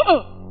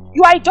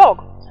 You are a dog.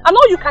 And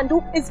all you can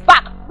do is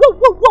bark.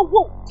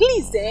 Whoa.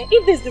 Please,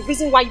 if this is the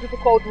reason why you people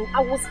called me,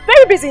 I was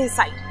very busy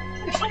inside.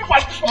 No.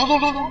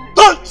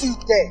 Don't you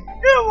dare.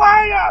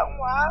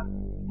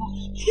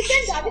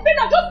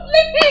 Defender, just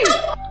leave him!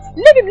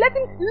 Leave him, let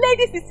him lay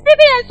his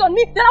filthy hands on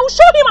me, then I will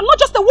show him I'm not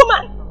just a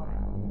woman!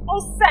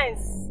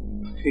 Nonsense!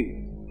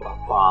 Hey,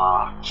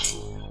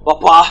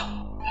 Papa!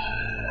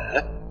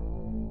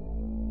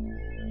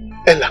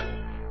 Ella,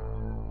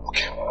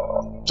 okay,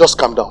 just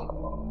calm down.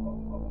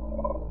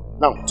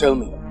 Now tell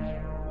me,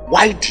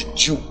 why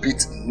did you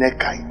beat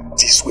Nneka in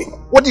this way?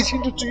 What did she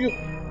do to you?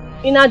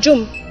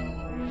 Inajum,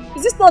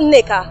 is this not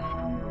Nneka?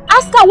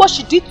 Ask her what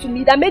she did to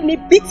me that made me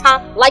beat her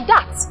like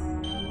that.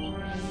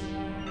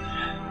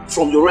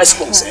 From your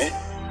response, I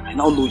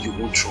now know you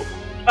want trouble.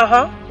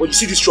 When you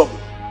see this trouble,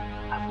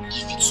 I will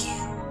give it to you.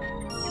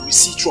 You will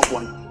see trouble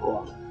and you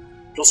will go.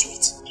 Just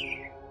wait.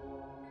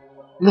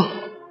 No,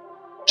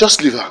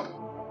 just leave her.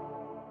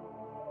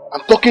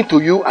 I'm talking to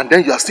you and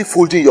then you are still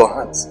folding your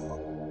hands.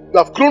 You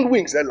have grown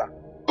wings, Ella.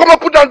 Come and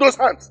put down those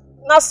hands.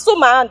 Now so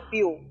my hand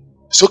feel.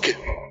 It's okay.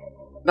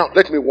 Now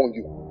let me warn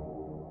you.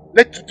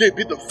 Let today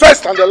be the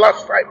first and the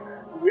last time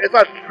you will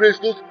ever raise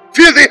those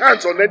filthy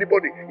hands on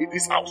anybody in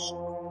this house.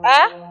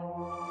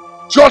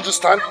 Do you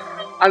understand?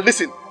 And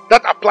listen,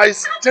 that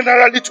applies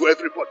generally to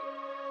everybody.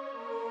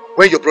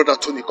 When your brother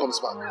Tony comes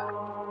back,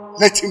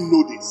 let him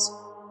know this.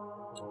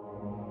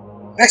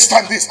 Next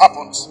time this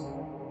happens, I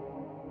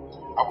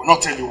will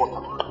not tell you what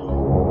happened.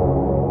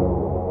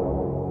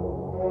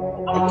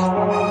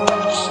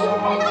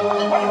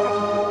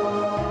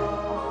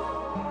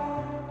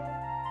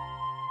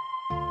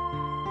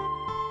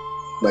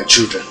 My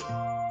children,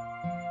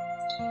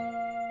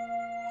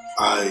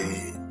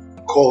 I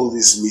call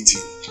this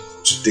meeting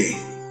today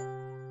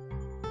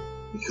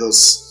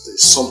because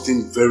there's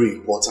something very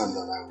important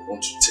that I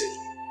want to tell you.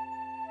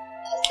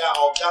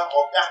 Okay.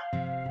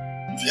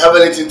 If you have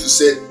anything to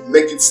say,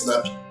 make it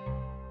snappy.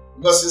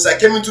 Because since I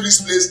came into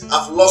this place,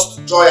 I've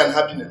lost joy and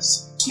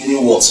happiness.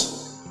 Meaning what?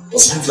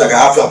 Does it look like I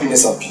have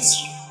happiness and peace?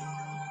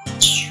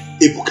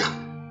 Ebuka,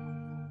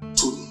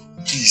 Tony,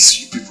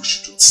 please, you people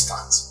should not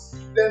start.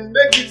 Then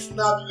make it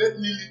snappy, let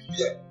me live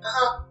here.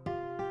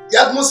 The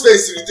atmosphere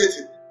is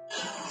irritating.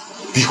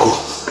 Biko,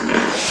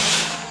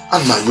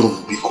 and my own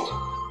Biko,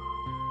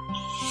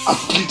 I'm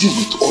pleading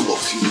with all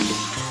of you.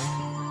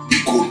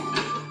 Biko,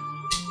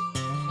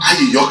 I'm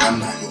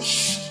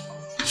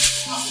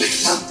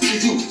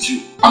pleading with you.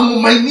 I'm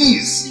on my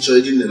knees.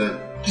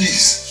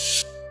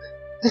 Please,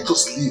 let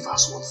us live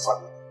as one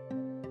family.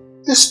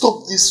 Let's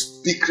stop this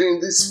bickering,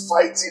 this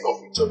fighting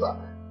of each other,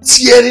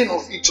 tearing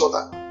of each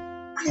other.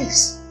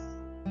 Please,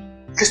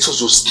 let us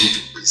just live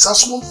in peace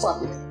as one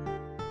family.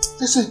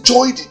 Let's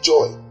enjoy the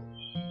joy.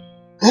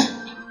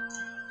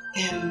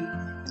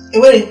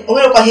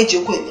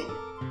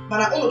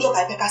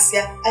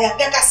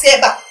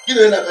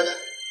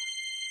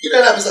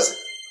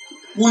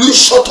 Will you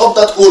shut up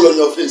that hole on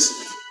your face?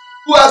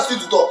 Who asked you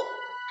to talk?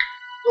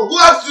 No, who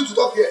asked you to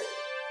talk here?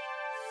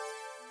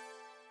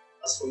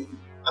 As for you,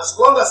 as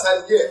long as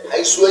I'm here,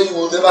 I swear you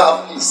will never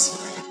have peace.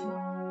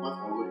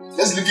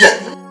 Let's live here.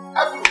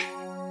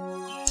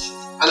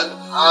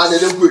 And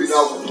then go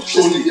now.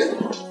 Tony here.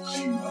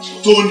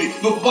 Tony,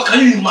 no, but can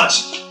you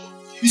imagine?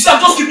 You see, I'm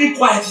just keeping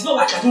quiet. It's not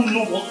like I don't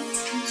know what to do.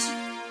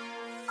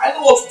 I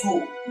know what to do.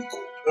 Biko.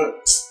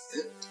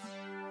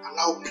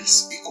 Allow peace,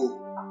 Biko.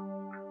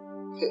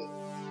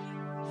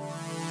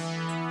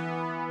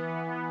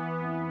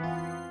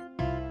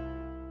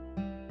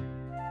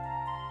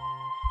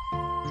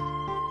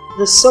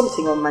 There's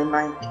something on my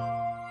mind.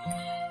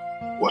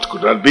 What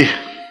could that be?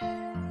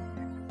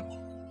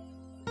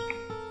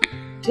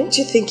 Don't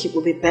you think it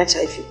would be better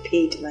if you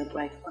paid my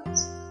bride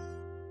price?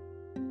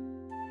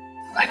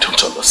 I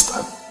don't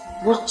understand.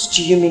 What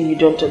do you mean you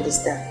don't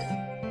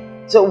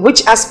understand? So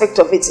which aspect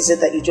of it is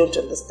it that you don't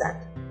understand?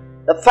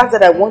 The fact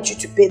that I want you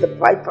to pay the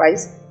bride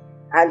price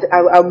and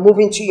I'll move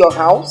into your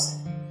house?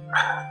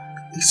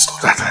 It's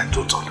not that I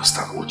don't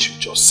understand what you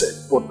just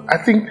said, but I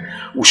think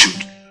we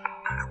should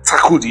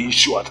tackle the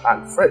issue at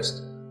hand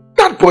first.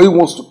 That boy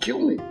wants to kill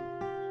me.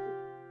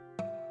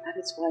 That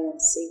is why I'm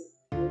saying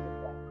pay the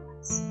bride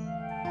price.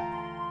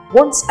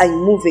 Once I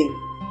move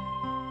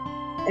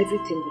in,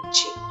 everything will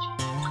change.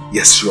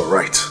 Yes, you're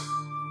right.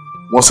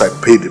 Once I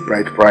pay the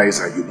bride price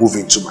and you move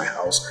into my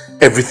house,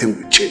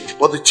 everything will change.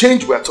 But the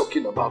change we're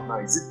talking about now,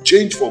 is it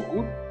change for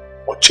good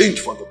or change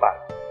for the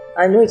bad?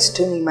 I know it's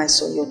Tony, my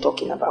son, you're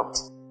talking about.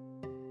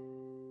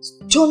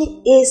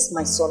 Tony is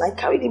my son. I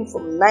carried him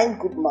for 9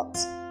 good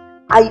months.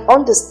 I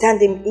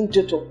understand him in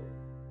total.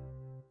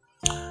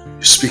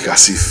 You speak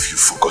as if you've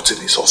forgotten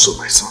he's also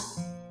my son.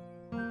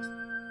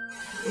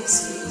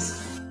 Yes, he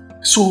is.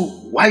 So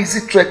why is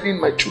he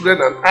threatening my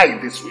children and I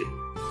this way?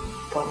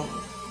 Tony,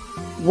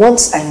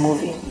 once I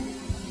move in,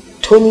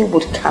 Tony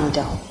would calm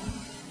down.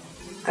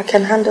 I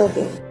can handle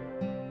him.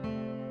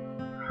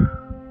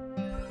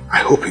 I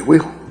hope he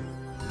will.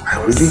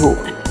 I really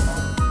hope.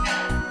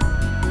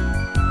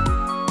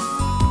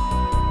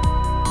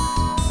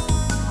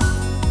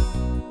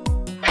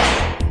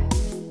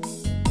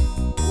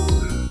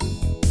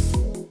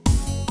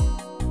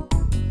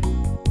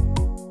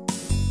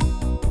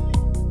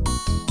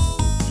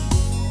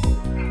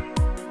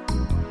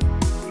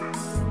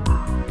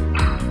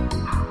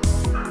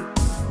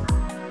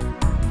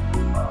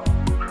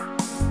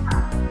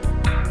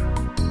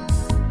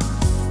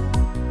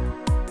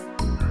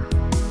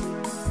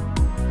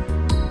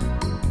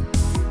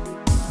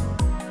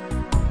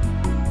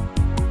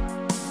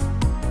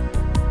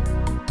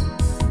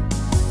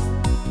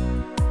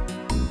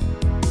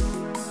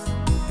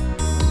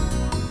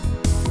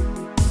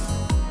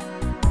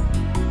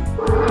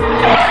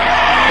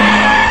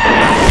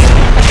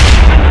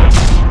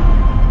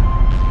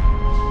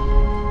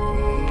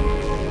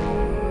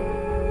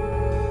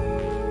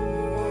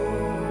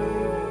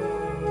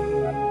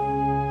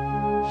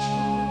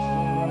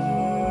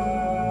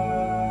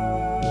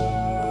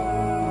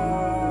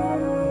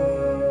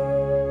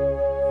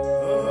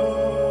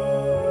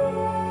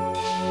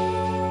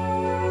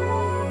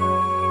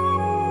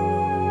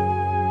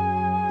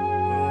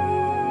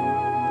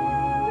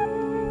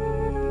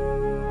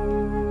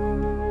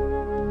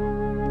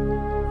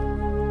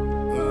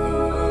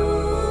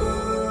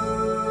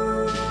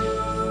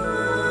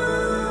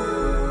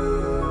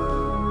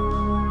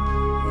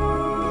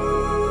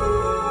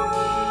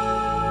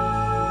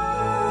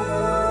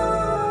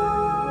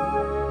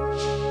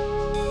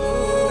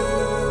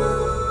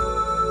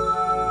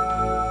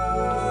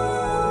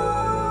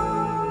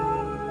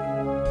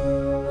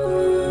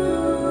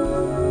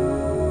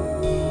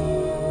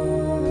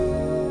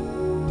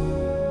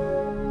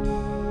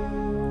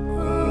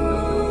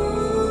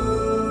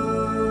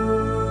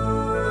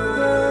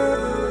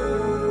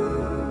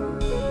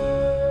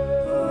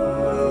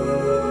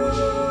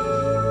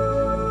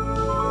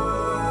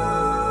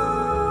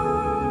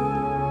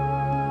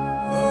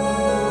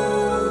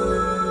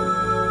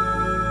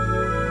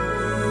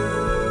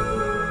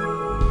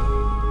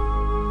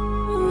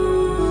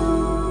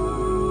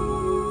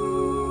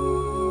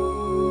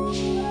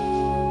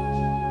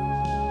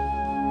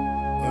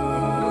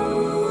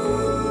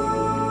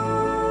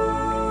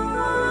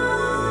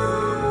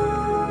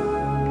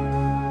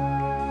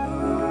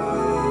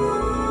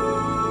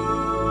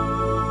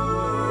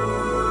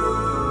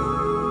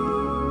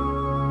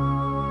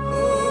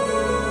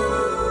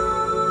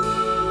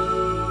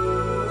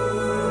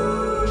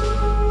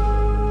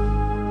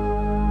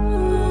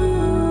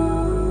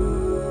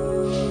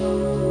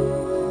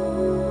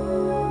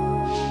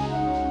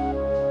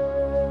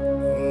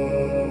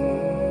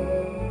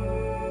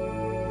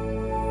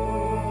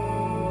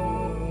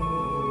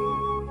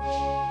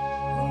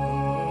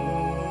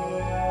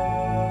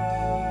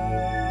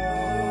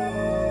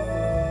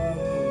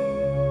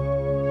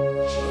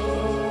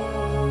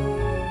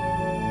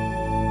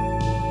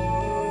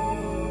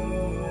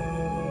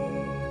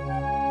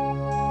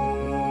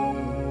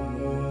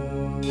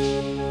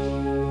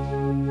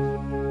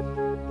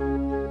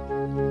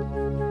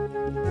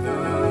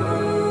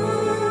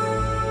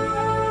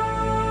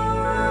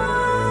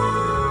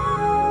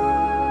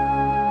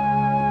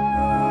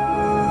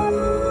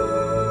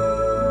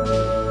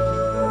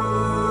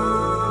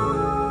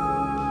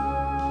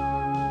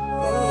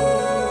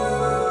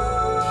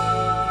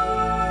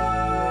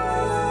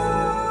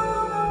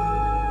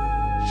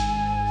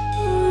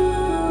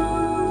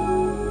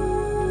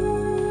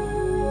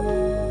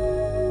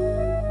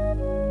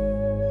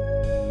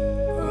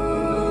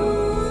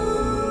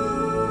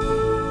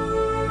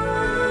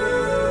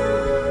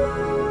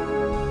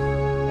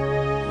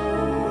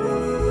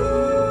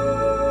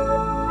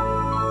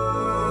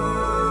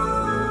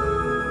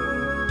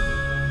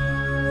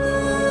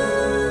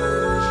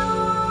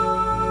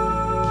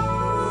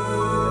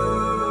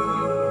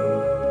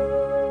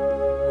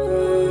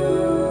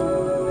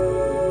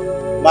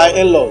 My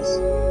in-laws.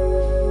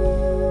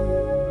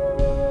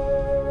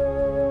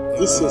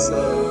 This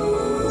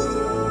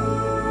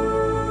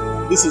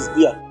is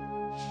beer.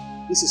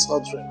 This is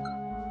hot drink.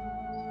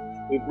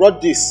 We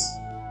brought this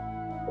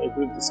for a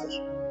brief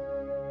discussion.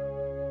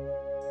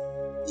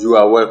 You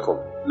are welcome.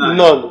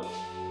 None.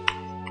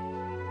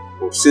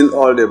 We've seen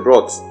all they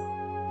brought.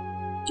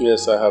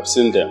 Yes, I have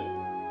seen them.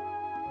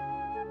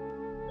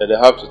 But they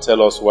have to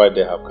tell us why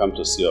they have come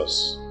to see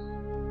us.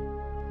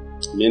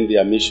 I mean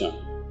their mission.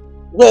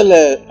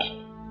 Well,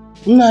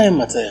 Naya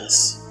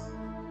Matthias,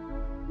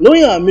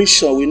 knowing our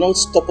mission will not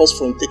stop us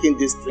from taking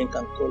this drink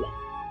and cola.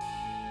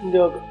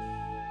 Ndiogo,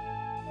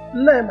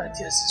 Naya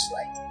Matthias is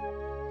right.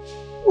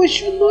 We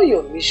should know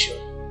your mission.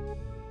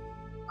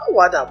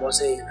 What I was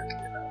saying.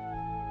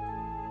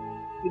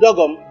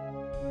 Ndogom,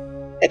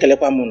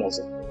 ekelekwa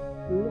munozo.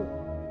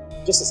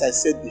 Just as I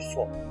said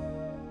before,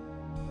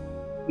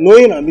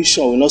 knowing our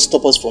mission will not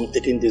stop us from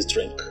taking this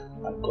drink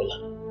and cola.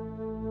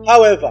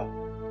 However,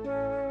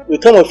 we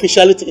come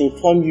officially to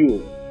inform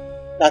you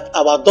that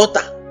our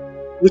daughter,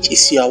 which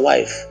is your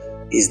wife,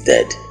 is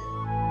dead.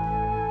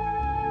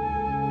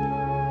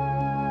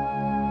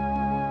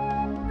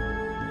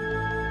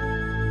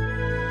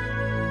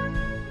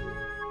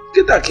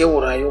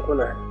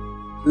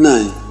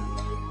 Nine,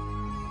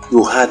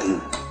 you heard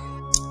him.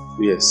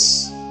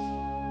 Yes,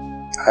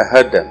 I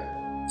heard them.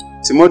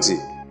 Timothy,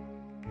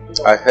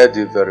 I heard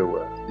you very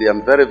well. I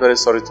am very, very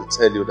sorry to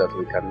tell you that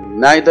we can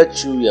neither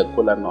chew your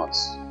cola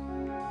nuts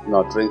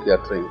nor drink your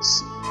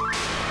drinks.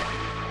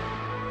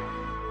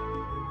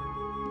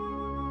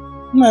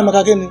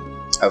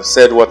 I've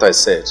said what I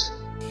said.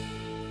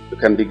 You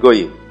can be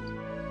going.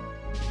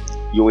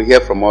 You will hear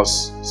from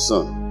us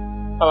soon.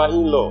 Our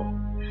in-law.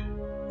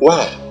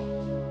 Why?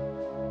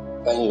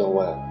 In-law,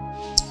 why?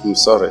 I'm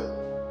sorry.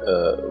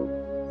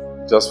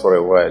 Just for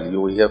a while.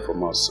 You will hear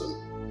from us soon.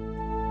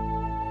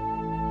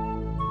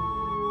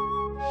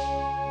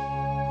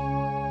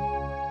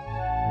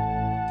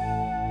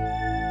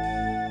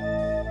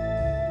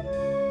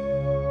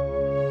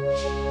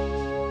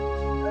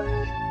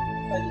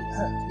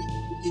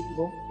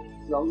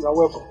 You are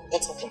welcome.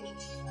 What's up for me?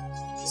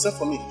 Is that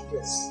for me?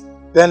 Yes.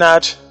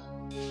 Bernard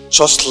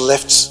just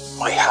left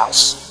my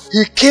house.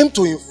 He came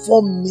to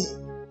inform me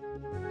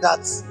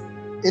that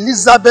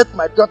Elizabeth,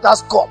 my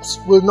daughter's corpse,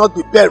 will not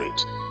be buried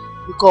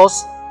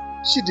because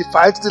she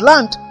defiled the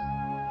land.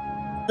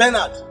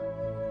 Bernard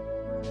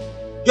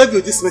gave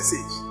you this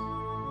message.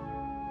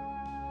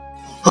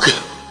 Okay,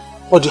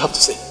 what do you have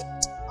to say?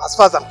 As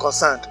far as I'm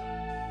concerned,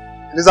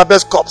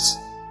 Elizabeth's corpse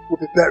will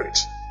be buried.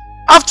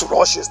 After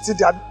all, she's still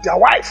their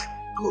wife.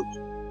 Good.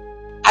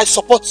 I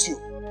support you.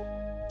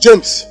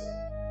 James,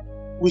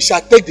 we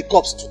shall take the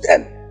corpse to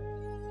them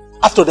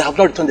after they have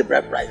not returned the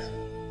bride price.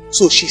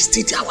 So she's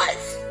still their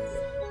wife.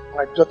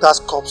 My daughter's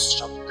corpse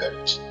shall be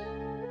buried.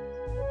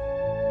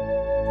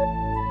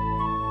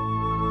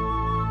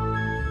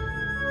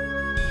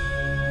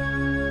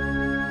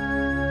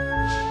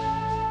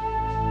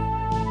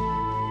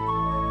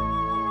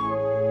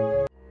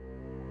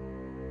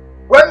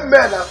 When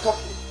men are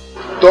talking,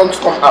 don't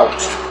come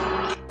out.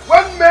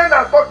 When men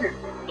are talking,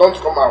 don't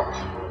come out.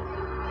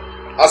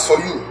 As for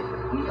you,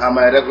 you are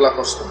my regular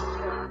customer.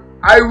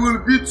 I will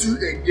beat you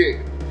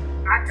again.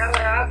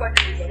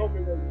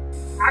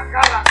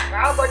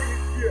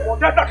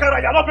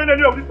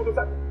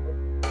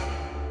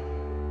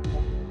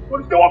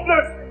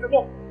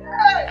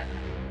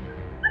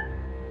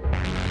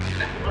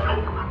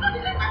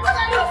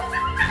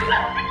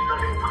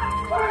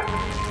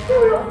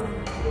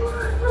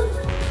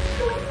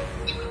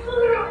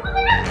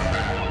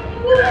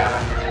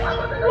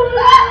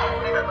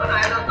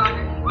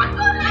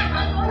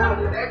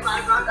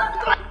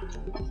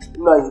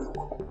 Now,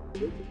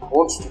 I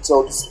want you to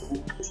tell these people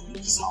to leave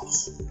this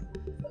house.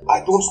 I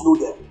don't know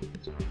them.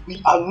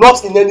 We are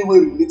not in any way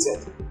related.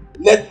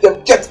 Let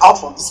them get out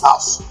from this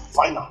house.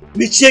 Final.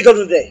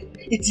 Micheal,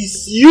 it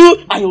is you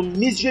and your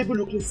miserable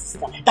looking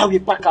sister that will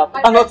pack up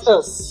and not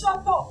us.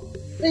 Shut up!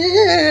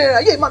 Hey,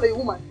 are you a man or a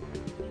woman?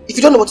 If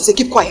you don't know what to say,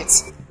 keep quiet.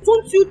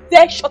 Don't you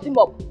dare shut him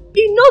up.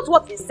 He knows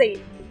what he's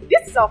saying.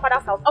 This is our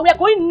father's house and we are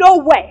going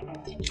nowhere.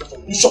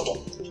 You shut up.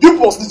 You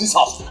must leave this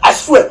house. I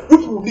swear, you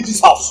will leave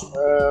this house.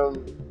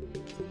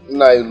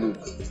 Now look,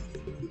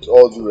 with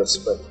all due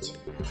respect,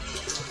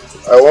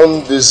 I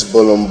want this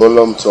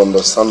bolom to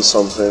understand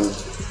something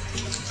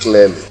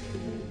clearly.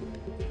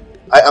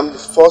 I am the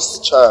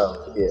first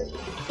child here.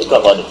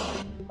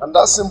 And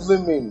that simply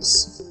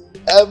means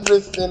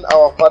everything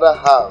our father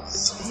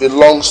has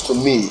belongs to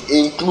me,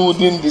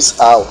 including this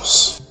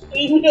house.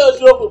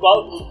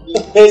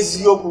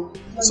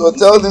 So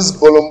tell this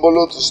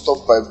bolom to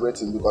stop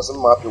vibrating because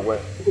I'm happy when.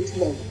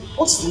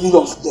 What's the meaning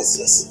of yes?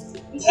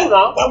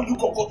 Why will you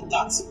concur to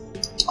that?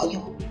 And you,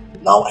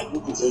 now I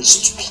know you're very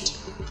stupid.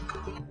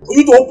 For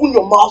you to open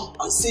your mouth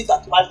and say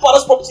that my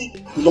father's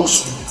property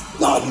belongs to you,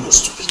 now I know you're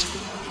stupid.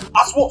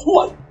 As what? Who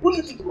are you? Who do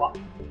you think you are?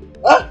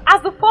 Huh?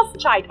 As the first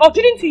child, or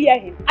didn't you hear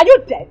him? Are you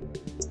deaf?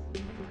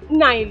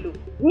 Nailu,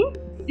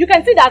 you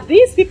can see that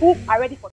these people are ready for